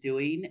fuck she's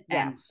doing.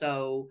 And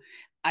so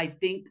I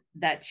think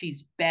that she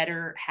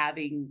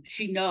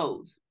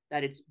knows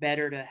that it's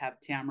better to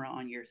have Tamara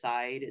on your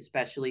side,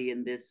 especially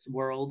in this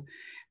world.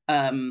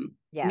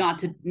 Not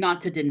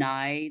to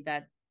deny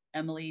that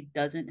Emily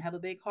doesn't have a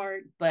big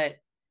heart, but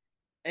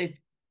if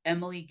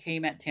Emily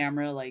came at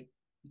Tamara like,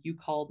 you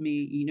called me,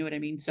 you know what I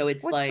mean? So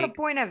it's what's the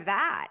point of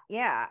that?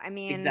 Yeah, I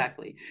mean,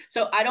 exactly.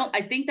 So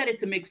I think that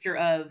it's a mixture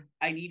of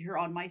I need her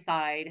on my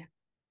side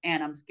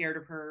and I'm scared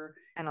of her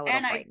and a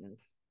little frightened.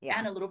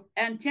 Yeah.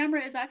 And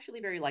Tamara is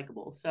actually very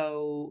likable.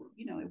 So,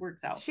 it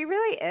works out. She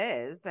really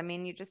is. I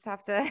mean, you just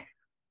have to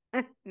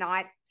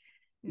not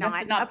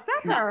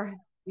upset her.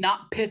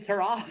 Not piss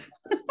her off.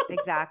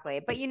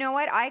 Exactly. But you know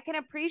what? I can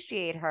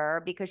appreciate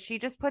her because she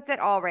just puts it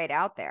all right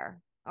out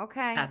there.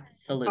 Okay.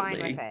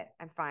 Absolutely.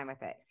 I'm fine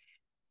with it.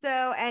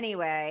 So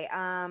anyway,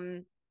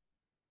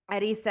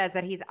 Eddie says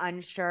that he's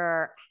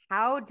unsure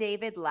how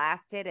David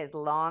lasted as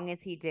long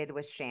as he did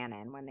with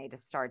Shannon when they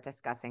just start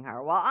discussing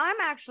her. Well, I'm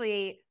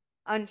actually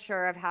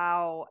unsure of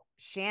how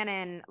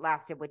Shannon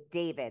lasted with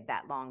David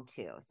that long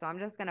too. So I'm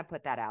just going to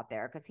put that out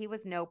there because he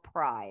was no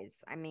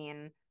prize. I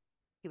mean,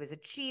 he was a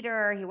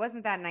cheater. He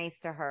wasn't that nice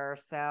to her.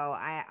 So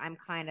I'm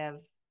kind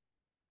of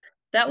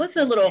that was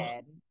a little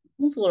thought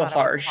it was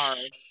harsh.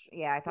 harsh.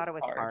 Yeah, I thought it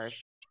was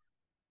harsh.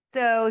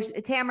 So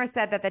Tamara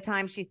said that the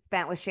time she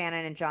spent with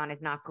Shannon and John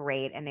is not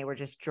great, and they were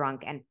just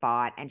drunk and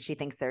fought, and she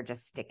thinks they're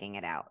just sticking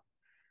it out.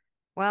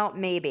 Well,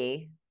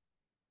 maybe.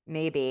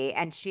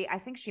 And I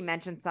think she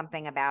mentioned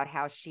something about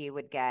how she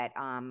would get,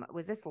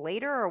 was this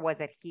later or was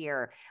it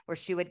here, where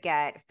she would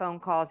get phone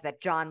calls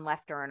that John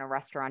left her in a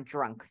restaurant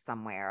drunk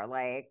somewhere.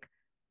 Like,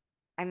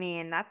 I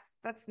mean, that's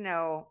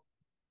no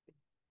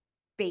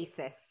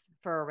basis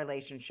for a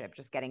relationship,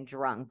 just getting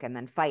drunk and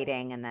then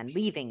fighting and then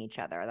leaving each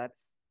other.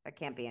 That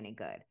can't be any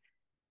good.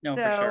 No,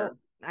 for sure.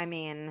 I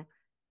mean,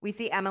 we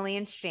see Emily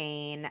and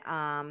Shane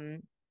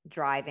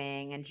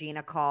driving, and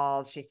Gina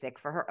calls. She's sick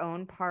for her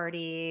own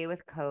party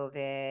with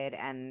COVID.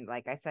 And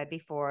like I said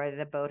before,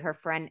 the boat her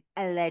friend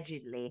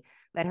allegedly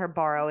let her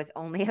borrow is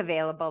only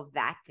available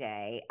that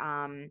day.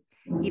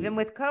 Even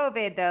with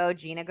COVID, though,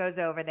 Gina goes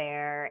over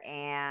there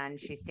and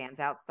she stands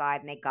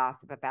outside and they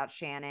gossip about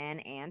Shannon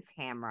and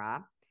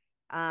Tamra.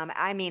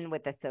 I mean,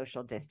 with the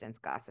social distance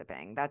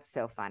gossiping, that's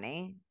so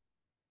funny.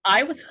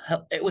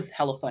 It was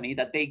hella funny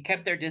that they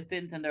kept their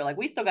distance and they're like,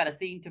 we still got a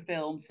scene to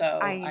film. So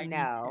I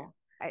know.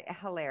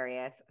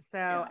 Hilarious. So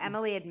yeah.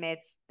 Emily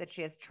admits that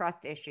she has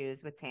trust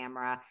issues with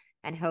Tamra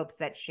and hopes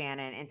that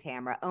Shannon and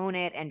Tamra own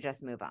it and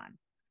just move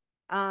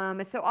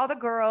on. So all the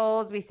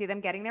girls, we see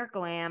them getting their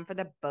glam for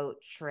the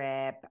boat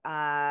trip.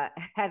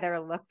 Heather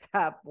looks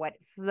up what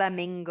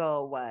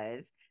flamingle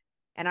was.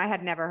 And I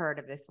had never heard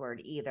of this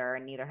word either,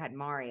 and neither had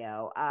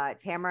Mario.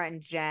 Tamra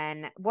and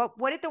Jen, what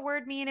did the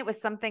word mean? It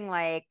was something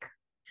like,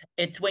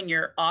 it's when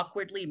you're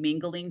awkwardly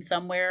mingling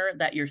somewhere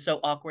that you're so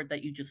awkward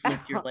that you just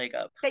lift your leg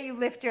up. That you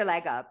lift your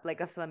leg up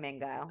like a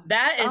flamingo.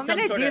 That is I'm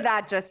going to do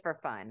that just for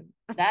fun.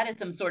 That is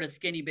some sort of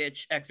skinny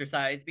bitch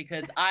exercise,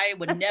 because I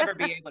would never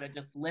be able to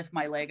just lift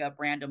my leg up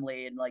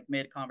randomly in like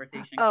mid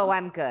conversation. Oh,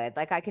 I'm good.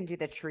 Like I can do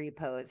the tree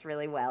pose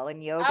really well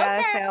in yoga.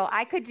 Okay. So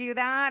I could do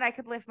that. I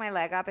could lift my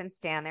leg up and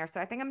stand there. So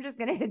I think I'm just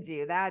going to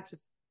do that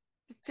just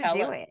to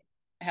do it.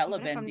 Hella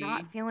even if I'm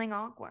not feeling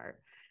awkward.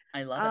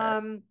 I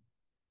love it.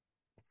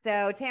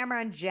 So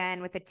Tamara and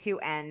Jen with the two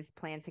N's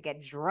plan to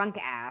get drunk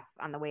ass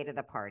on the way to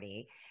the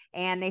party.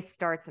 And they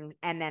start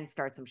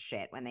some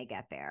shit when they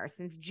get there.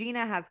 Since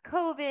Gina has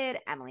COVID,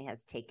 Emily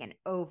has taken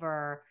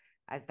over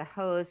as the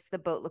host. The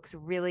boat looks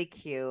really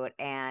cute.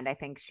 And I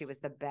think she was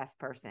the best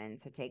person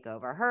to take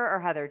over, her or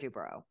Heather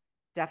Dubrow.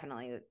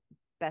 Definitely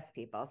best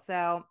people.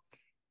 So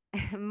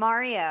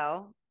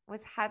Mario,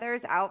 was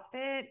Heather's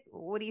outfit,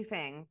 what do you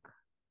think?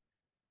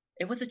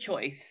 It was a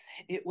choice.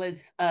 It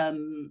was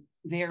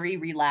very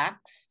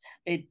relaxed.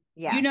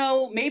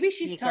 Yes. Maybe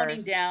she's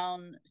toning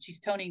down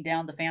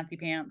the fancy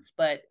pants,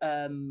 but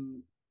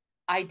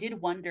I did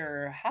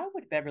wonder, how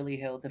would Beverly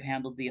Hills have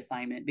handled the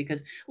assignment?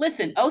 Because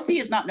listen, OC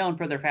is not known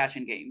for their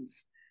fashion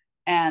games.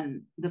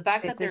 And the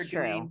fact that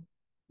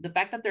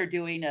they're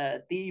doing a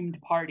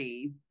themed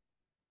party,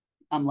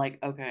 I'm like,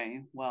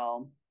 okay,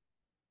 well,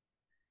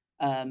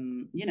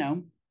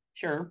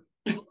 sure.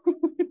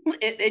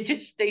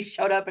 They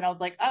showed up and I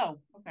was like, oh,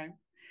 okay.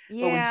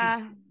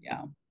 Yeah.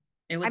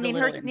 It was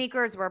her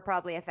sneakers were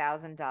probably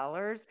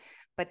 $1,000,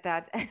 but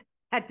that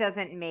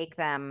doesn't make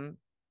them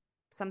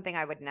something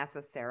I would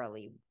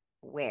necessarily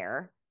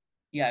wear.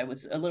 Yeah, it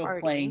was a little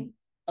plain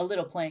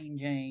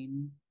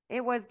Jane.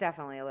 It was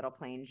definitely a little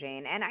plain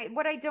Jane. And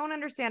what I don't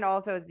understand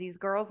also is these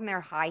girls in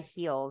their high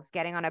heels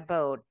getting on a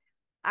boat.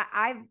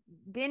 I've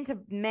been to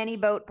many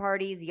boat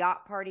parties,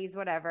 yacht parties,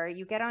 whatever.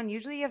 You get on,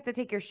 usually you have to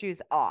take your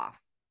shoes off.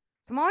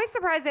 So I'm always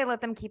surprised they let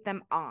them keep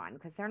them on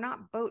because they're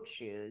not boat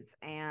shoes.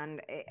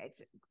 And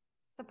it's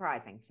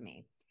surprising to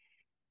me.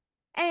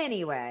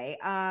 Anyway,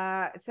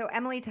 so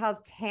Emily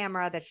tells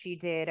Tamra that she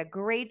did a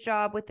great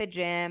job with the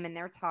gym and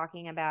they're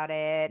talking about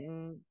it.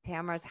 And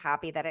Tamra's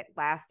happy that it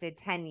lasted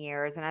 10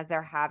 years. And as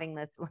they're having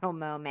this little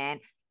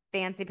moment,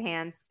 Fancy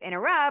Pants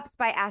interrupts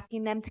by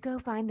asking them to go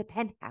find the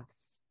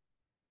penthouse,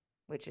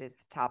 which is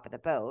the top of the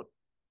boat.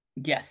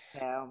 Yes.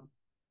 So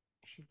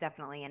she's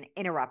definitely an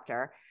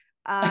interrupter.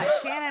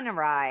 Shannon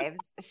arrives.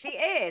 She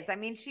is. I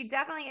mean, she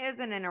definitely is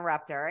an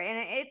interrupter and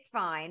it's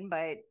fine,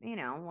 but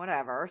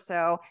whatever.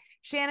 So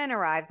Shannon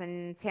arrives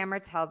and Tamara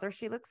tells her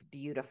she looks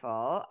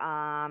beautiful.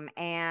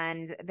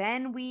 And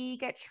then we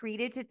get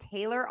treated to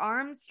Taylor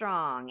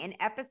Armstrong in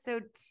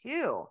episode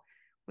 2.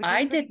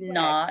 I did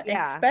not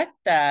expect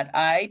that.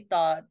 I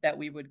thought that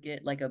we would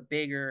get like a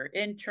bigger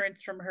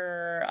entrance from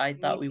her. I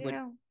thought we would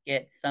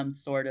get some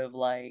sort of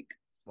like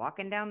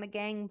walking down the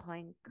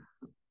gangplank.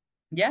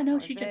 Yeah, no,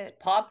 she just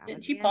popped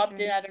in. She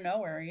popped in out of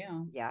nowhere. Yeah.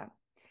 Yeah.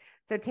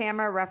 So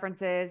Tamara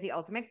references the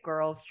ultimate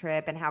girls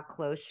trip and how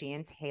close she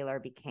and Taylor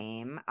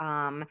became.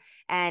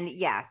 And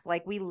yes,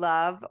 like we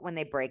love when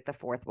they break the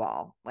fourth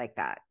wall like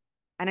that.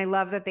 And I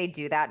love that they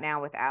do that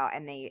now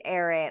and they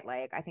air it.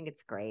 Like, I think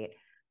it's great.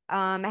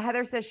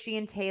 Heather says she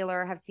and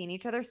Taylor have seen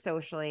each other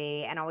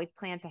socially and always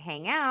plan to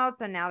hang out.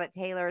 So now that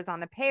Taylor is on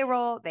the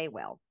payroll, they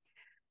will.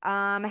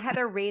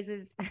 Heather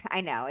raises,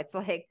 I know, it's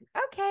like,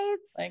 okay,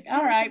 it's like,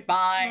 all right,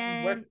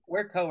 fine.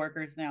 We're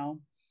coworkers now.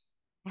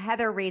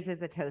 Heather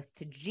raises a toast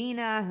to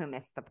Gina, who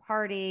missed the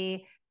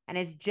party. And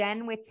as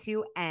Jen with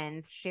two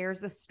N's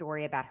shares a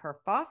story about her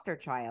foster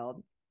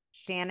child,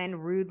 Shannon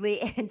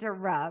rudely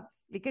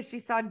interrupts because she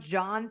saw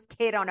John's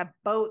kid on a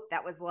boat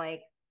that was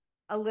like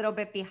a little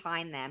bit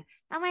behind them.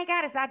 Oh my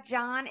God, is that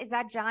John? Is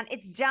that John?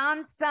 It's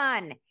John's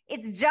son.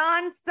 It's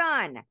John's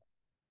son.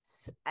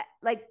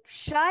 Like,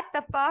 shut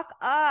the fuck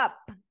up.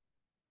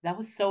 That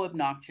was so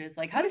obnoxious.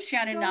 Like, how does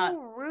Shannon not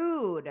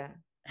rude?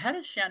 How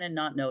does Shannon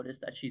not notice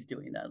that she's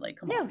doing that? Like,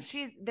 come on.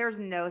 No, there's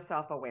no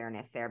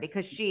self-awareness there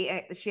because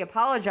she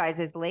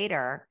apologizes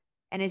later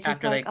and it's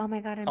just like, oh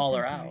my God, I'm so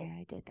sorry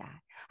I did that.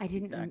 I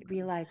didn't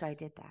realize I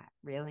did that.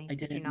 Really?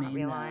 Did you not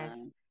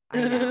realize?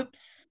 I know.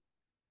 Oops.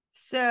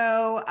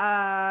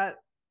 So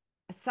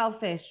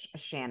selfish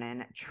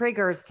Shannon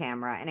triggers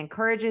Tamra and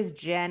encourages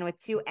Jen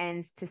with two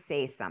N's to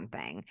say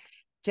something.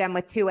 Jen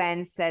with two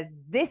N's says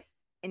this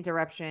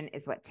interruption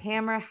is what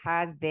Tamra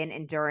has been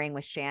enduring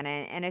with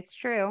Shannon. And it's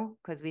true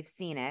because we've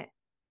seen it.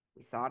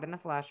 We saw it in the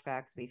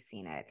flashbacks. We've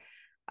seen it.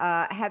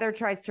 Heather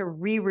tries to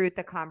reroute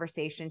the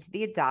conversation to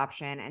the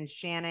adoption, and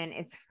Shannon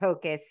is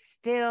focused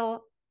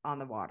still on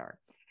the water.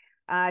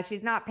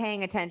 She's not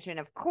paying attention,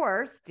 of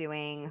course,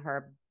 doing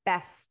her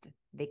best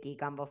Vicky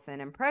Gumbelson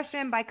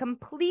impression by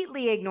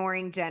completely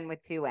ignoring Jen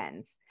with two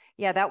N's.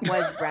 Yeah, that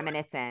was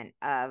reminiscent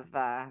of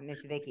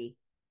Miss Vicky.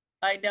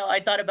 I know. I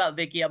thought about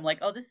Vicky. I'm like,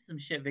 oh, this is some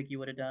shit Vicky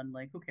would have done.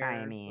 Like, who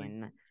cares? I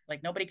mean,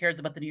 like nobody cares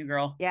about the new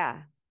girl.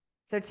 Yeah.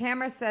 So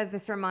Tamra says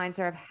this reminds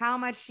her of how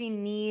much she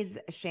needs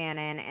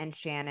Shannon, and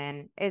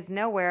Shannon is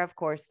nowhere, of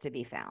course, to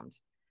be found.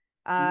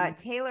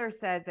 Taylor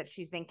says that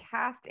she's been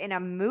cast in a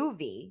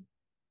movie,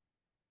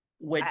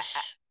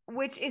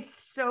 which is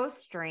so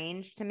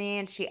strange to me.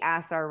 And she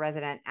asks our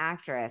resident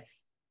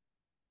actress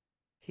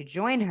to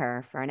join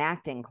her for an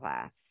acting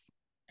class.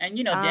 And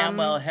you know damn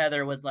well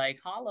Heather was like,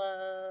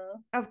 holla.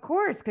 Of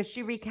course, because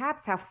she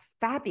recaps how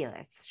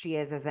fabulous she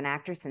is as an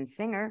actress and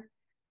singer.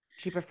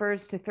 She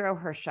prefers to throw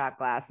her shot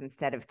glass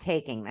instead of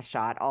taking the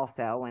shot.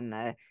 Also, when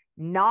the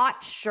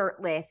not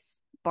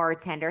shirtless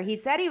bartender, he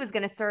said he was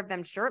going to serve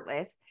them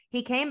shirtless.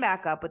 He came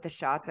back up with the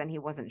shots and he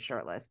wasn't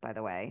shirtless, by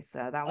the way.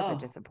 So that was a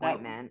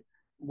disappointment.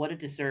 What a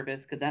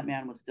disservice, because that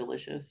man was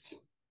delicious.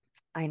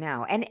 I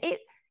know. And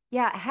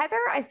Heather,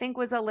 I think,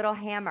 was a little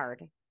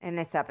hammered in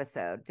this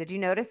episode. Did you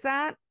notice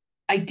that?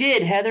 I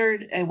did. Heather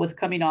was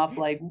coming off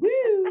like,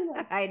 woo.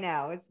 I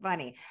know. It's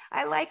funny.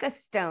 I like a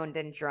stoned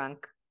and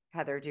drunk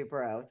Heather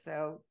Dubrow.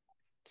 So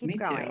keep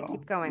going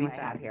with what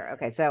I have here.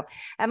 Okay. So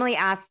Emily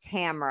asked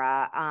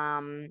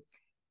Tamra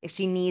if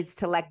she needs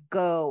to let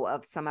go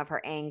of some of her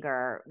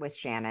anger with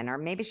Shannon, or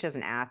maybe she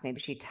doesn't ask,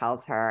 maybe she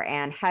tells her.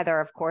 And Heather,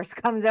 of course,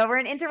 comes over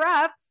and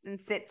interrupts and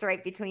sits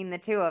right between the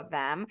two of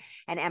them.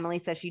 And Emily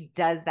says she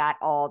does that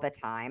all the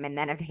time. And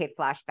then if they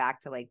flash back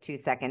to like 2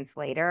 seconds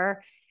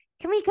later,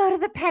 can we go to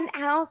the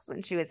penthouse?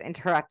 When she was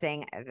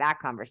interrupting that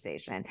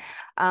conversation.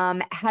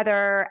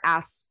 Heather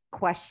asks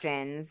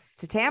questions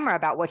to Tamra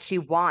about what she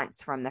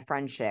wants from the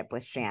friendship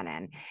with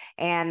Shannon.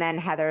 And then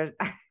Tamra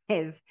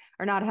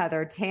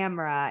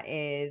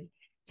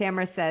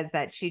says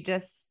that she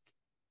just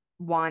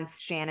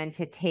wants Shannon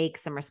to take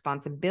some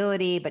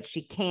responsibility, but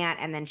she can't.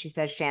 And then she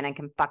says Shannon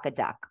can fuck a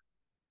duck.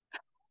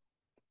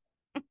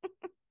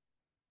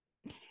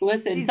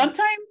 Listen,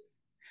 sometimes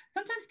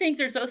things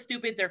are so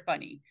stupid they're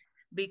funny.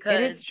 Because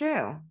it is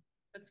true.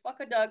 Because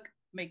fuck a duck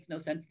makes no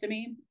sense to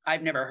me.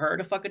 I've never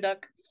heard of fuck a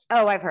duck.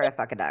 Oh, I've heard of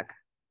fuck a duck.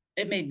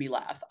 It made me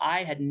laugh.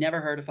 I had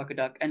never heard of fuck a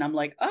duck. And I'm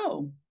like,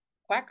 oh,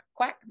 quack,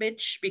 quack,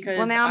 bitch.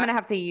 Because now I'm going to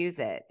have to use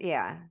it.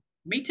 Yeah.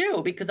 Me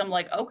too. Because I'm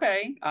like,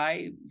 okay,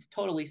 I'm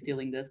totally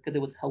stealing this because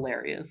it was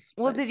hilarious.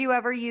 Well, did you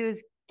ever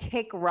use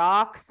kick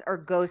rocks or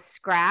go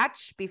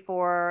scratch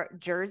before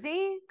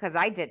Jersey? Because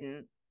I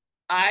didn't.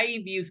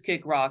 I've used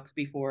kick rocks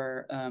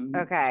before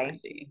okay.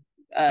 Jersey.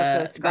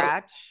 Go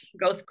scratch?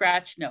 Go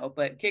scratch, no.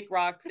 But kick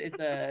rocks is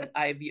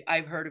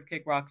I've heard of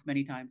kick rocks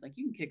many times. Like,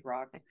 you can kick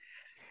rocks.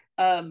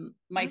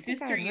 My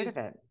sister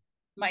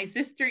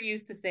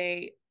used to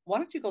say, why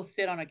don't you go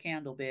sit on a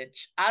candle,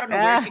 bitch? I don't know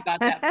where she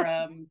got that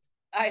from.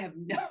 I have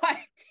no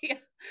idea.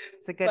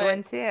 It's a good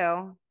one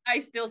too. I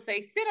still say,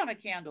 sit on a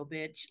candle,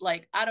 bitch.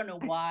 Like, I don't know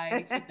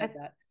why she said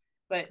that.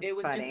 But it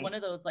was funny. Just one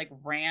of those like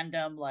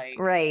random, like,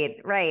 right.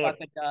 Fuck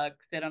a duck,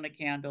 sit on a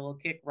candle,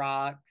 kick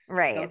rocks,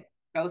 right.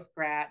 Go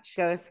scratch.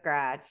 Go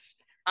scratch.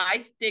 I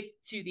stick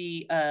to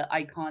the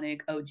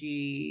iconic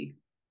OG.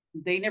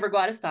 They never go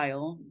out of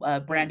style.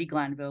 Brandy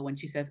Glanville, when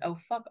she says, "Oh,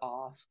 fuck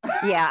off."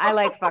 Yeah, I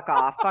like fuck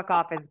off. Fuck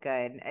off is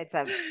good.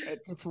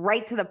 It's just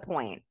right to the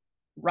point.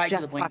 Right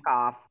just to the point. Fuck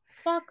off.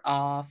 Fuck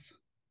off.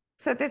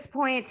 So at this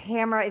point,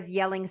 Tamra is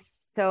yelling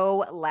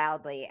so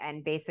loudly,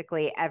 and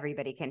basically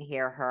everybody can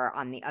hear her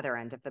on the other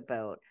end of the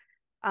boat.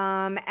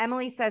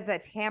 Emily says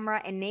that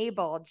Tamra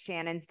enabled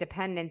Shannon's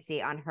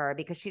dependency on her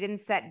because she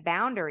didn't set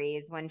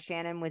boundaries when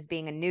Shannon was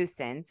being a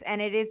nuisance.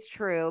 And it is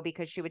true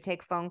because she would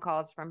take phone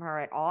calls from her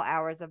at all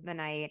hours of the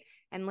night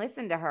and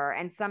listen to her.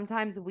 And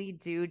sometimes we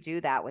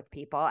do that with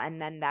people.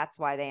 And then that's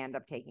why they end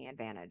up taking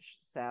advantage.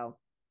 So.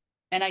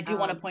 And I do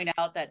want to point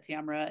out that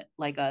Tamra,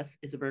 like us,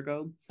 is a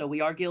Virgo. So we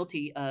are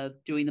guilty of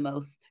doing the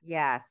most.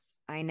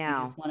 Yes, I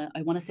know.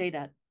 I want to say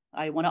that.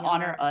 I want to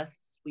honor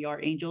us. We are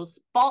angels.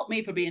 Fault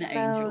me for being an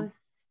angel.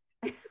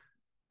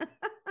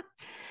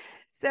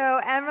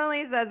 So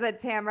Emily says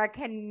that Tamra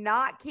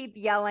cannot keep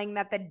yelling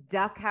that the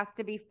duck has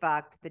to be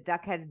fucked. The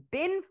duck has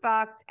been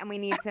fucked and we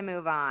need to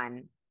move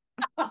on.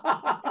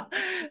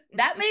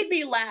 That made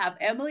me laugh.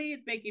 Emily is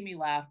making me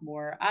laugh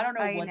more. I don't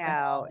know what the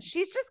hell.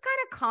 She's just kind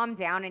of calmed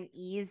down and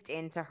eased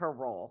into her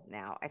role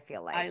now, I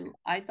feel like.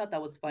 I thought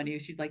that was funny.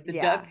 She's like, the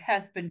duck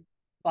has been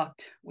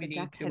fucked. We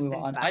need to move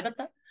on. I thought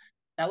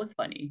that was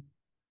funny.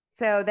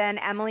 So then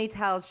Emily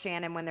tells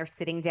Shannon when they're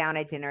sitting down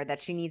at dinner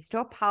that she needs to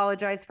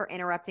apologize for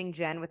interrupting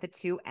Jen with the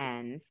two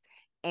N's.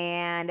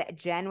 And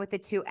Jen with the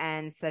two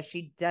N's says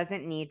she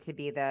doesn't need to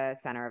be the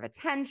center of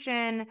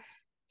attention.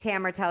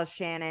 Tamra tells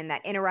Shannon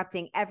that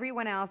interrupting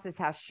everyone else is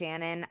how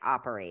Shannon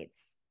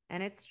operates.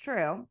 And it's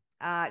true.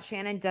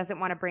 Shannon doesn't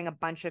want to bring a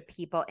bunch of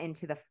people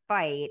into the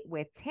fight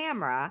with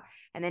Tamra.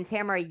 And then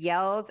Tamra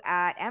yells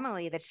at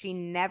Emily that she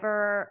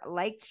never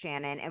liked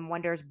Shannon and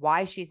wonders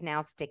why she's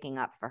now sticking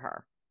up for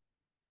her.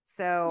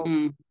 So,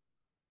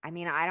 I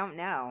mean, I don't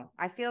know.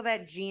 I feel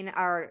that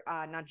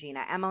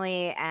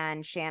Emily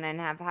and Shannon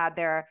have had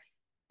their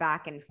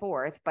back and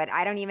forth, but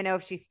I don't even know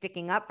if she's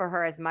sticking up for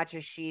her as much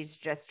as she's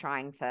just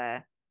trying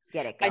to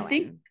get it going. I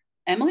think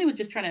Emily was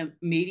just trying to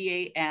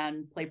mediate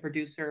and play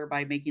producer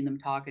by making them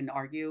talk and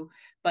argue.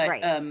 But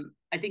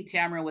I think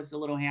Tamra was a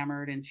little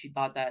hammered and she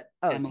thought that.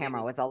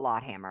 Tamra was a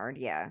lot hammered.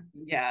 Yeah.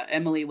 Yeah.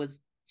 Emily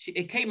was,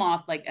 it came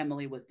off like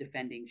Emily was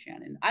defending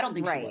Shannon. I don't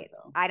think she was,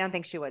 though. I don't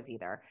think she was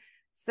either.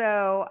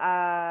 So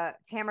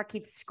Tamra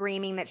keeps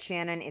screaming that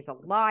Shannon is a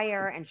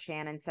liar, and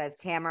Shannon says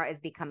Tamra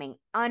is becoming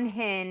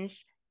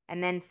unhinged,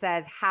 and then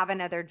says, have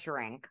another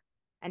drink.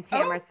 And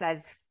Tamra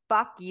says,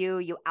 fuck you,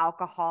 you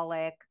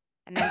alcoholic,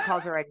 and then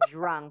calls her a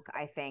drunk,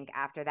 I think,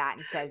 after that,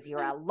 and says,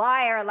 you're a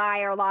liar,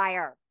 liar,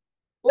 liar.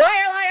 Liar,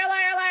 liar,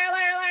 liar, liar,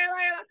 liar, liar,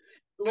 liar.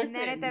 Listen. And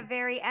then at the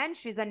very end,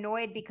 she's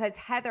annoyed because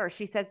Heather,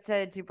 she says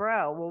to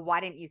Dubrow, well, why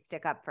didn't you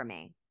stick up for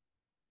me?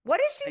 What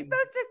is she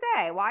supposed to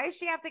say? Why does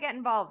she have to get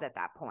involved at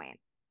that point?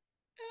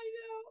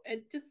 I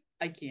know.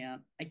 I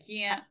can't.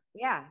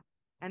 Yeah.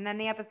 And then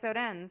the episode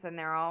ends and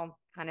they're all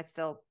kind of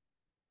still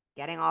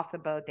getting off the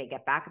boat. They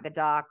get back at the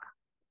dock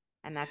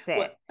and that's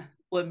it.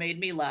 What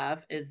made me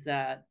laugh is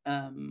that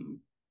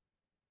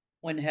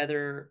when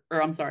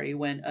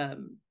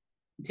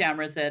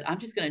Tamara said, I'm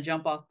just going to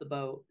jump off the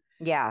boat.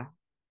 Yeah.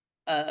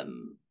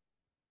 Shannon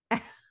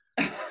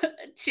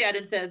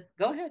says,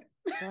 go ahead.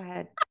 Go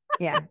ahead.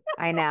 Yeah,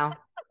 I know.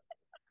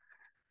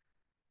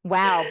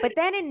 Wow. But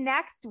then in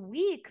next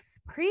week's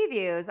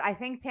previews, I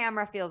think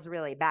Tamra feels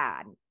really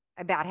bad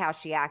about how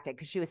she acted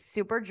because she was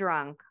super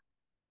drunk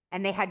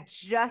and they had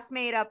just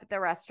made up at the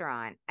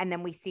restaurant. And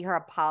then we see her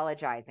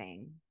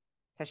apologizing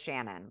to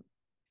Shannon,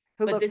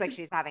 who looks like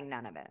she's having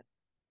none of it.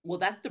 Well,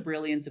 that's the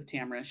brilliance of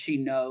Tamra. She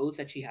knows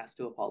that she has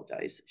to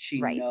apologize. She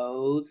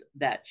knows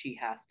that she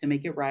has to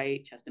make it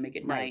right. She has to make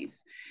it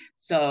nice.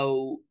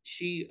 So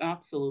she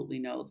absolutely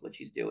knows what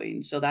she's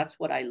doing. So that's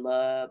what I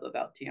love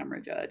about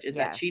Tamra Judge is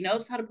that she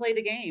knows how to play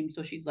the game.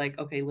 So she's like,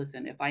 okay,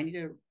 listen, if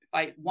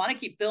I want to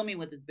keep filming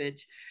with this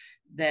bitch,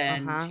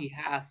 then she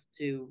has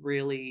to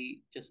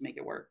really just make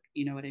it work.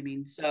 You know what I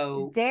mean?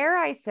 So dare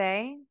I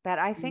say that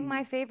I think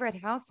my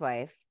favorite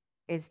housewife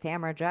is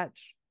Tamra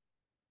Judge.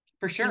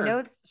 For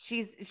sure.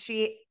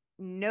 She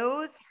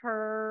knows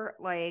her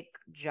like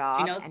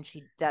job and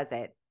she does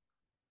it.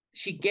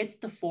 She gets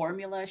the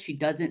formula. She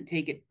doesn't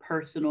take it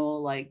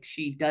personal. Like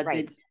she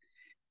doesn't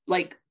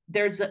like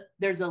there's a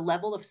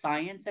level of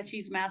science that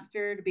she's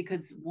mastered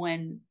because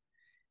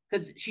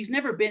she's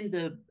never been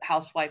the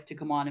housewife to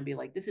come on and be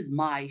like, this is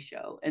my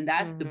show. And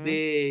that's the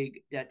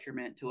big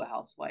detriment to a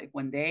housewife.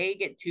 When they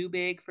get too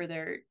big for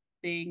their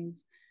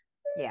things.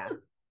 Yeah.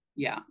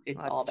 Yeah.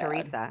 It's all bad.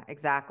 Teresa.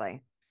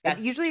 Exactly. It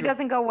usually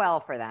doesn't go well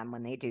for them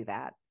when they do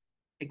that.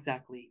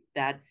 Exactly.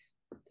 That's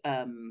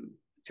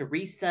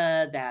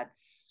Teresa.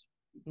 That's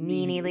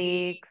Nene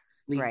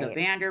Leakes. Lisa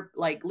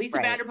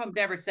Vanderpump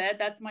never said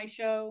that's my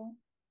show,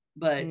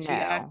 but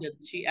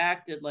she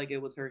acted like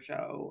it was her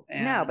show.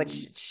 And no, but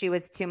she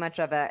was too much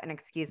of an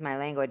excuse my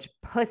language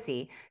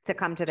pussy to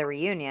come to the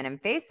reunion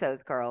and face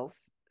those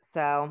girls.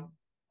 So,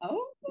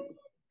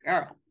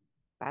 girl,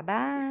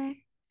 bye.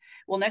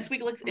 Well, next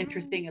week looks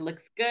interesting. It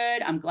looks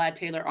good. I'm glad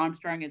Taylor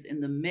Armstrong is in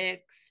the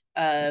mix.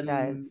 It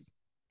does.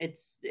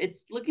 It's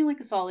looking like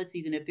a solid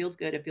season. It feels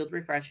good. It feels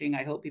refreshing.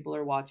 I hope people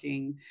are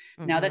watching.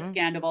 Now that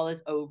Scandal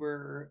is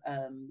over,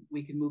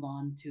 we can move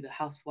on to the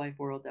housewife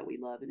world that we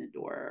love and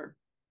adore.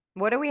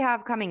 What do we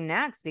have coming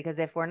next? Because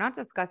if we're not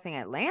discussing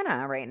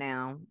Atlanta right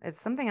now, is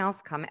something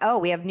else coming? Oh,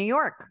 we have New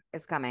York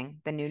is coming.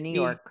 The new New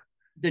York.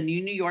 The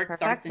new New York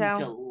starts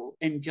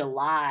in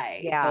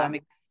July. Yeah. So I'm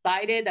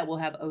excited that we'll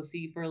have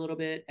OC for a little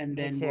bit, and Me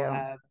then too. we'll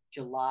have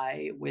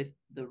July with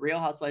the Real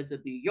Housewives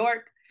of New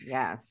York.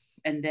 Yes.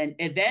 And then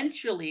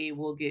eventually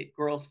we'll get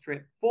Girls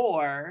Trip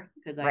 4,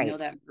 because I know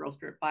that Girls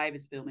Trip 5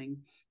 is filming.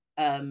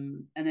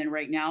 And then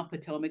right now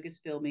Potomac is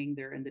filming.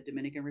 They're in the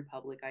Dominican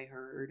Republic, I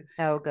heard.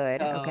 Oh, good.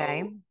 So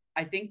okay.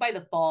 I think by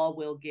the fall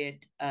we'll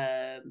get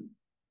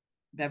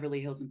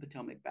Beverly Hills and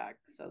Potomac back.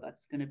 So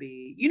that's going to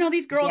be,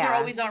 these girls are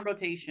always on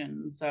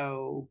rotation.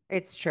 So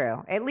it's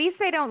true. At least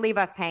they don't leave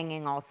us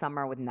hanging all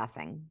summer with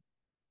nothing.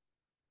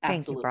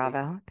 Thank you,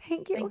 Bravo.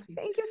 Thank you.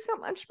 Thank you so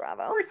much,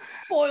 Bravo. For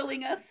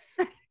spoiling us.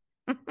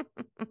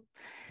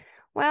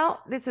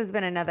 Well, this has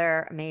been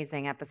another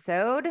amazing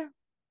episode.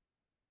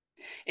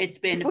 It's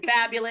been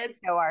fabulous.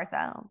 So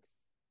ourselves.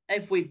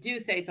 If we do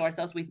say so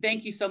ourselves, we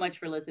thank you so much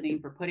for listening,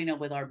 for putting up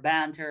with our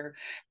banter.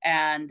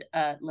 And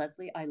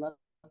Leslie, I love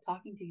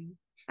talking to you.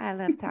 I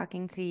love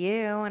talking to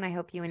you, and I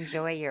hope you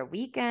enjoy your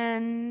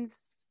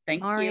weekends.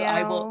 Thank Mario.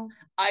 you.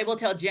 I will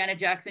tell Janet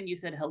Jackson you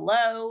said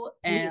hello.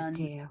 Please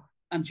do.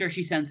 I'm sure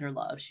she sends her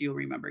love. She'll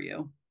remember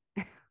you.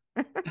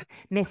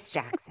 Miss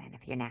Jackson,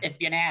 if you're nasty. If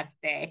you're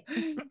nasty.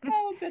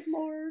 Oh, good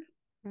Lord.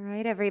 All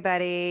right,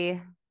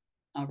 everybody.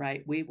 All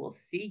right. We will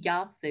see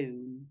y'all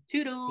soon.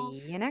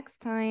 Toodles. See you next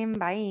time.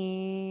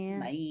 Bye.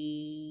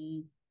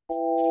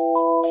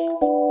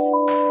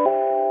 Bye.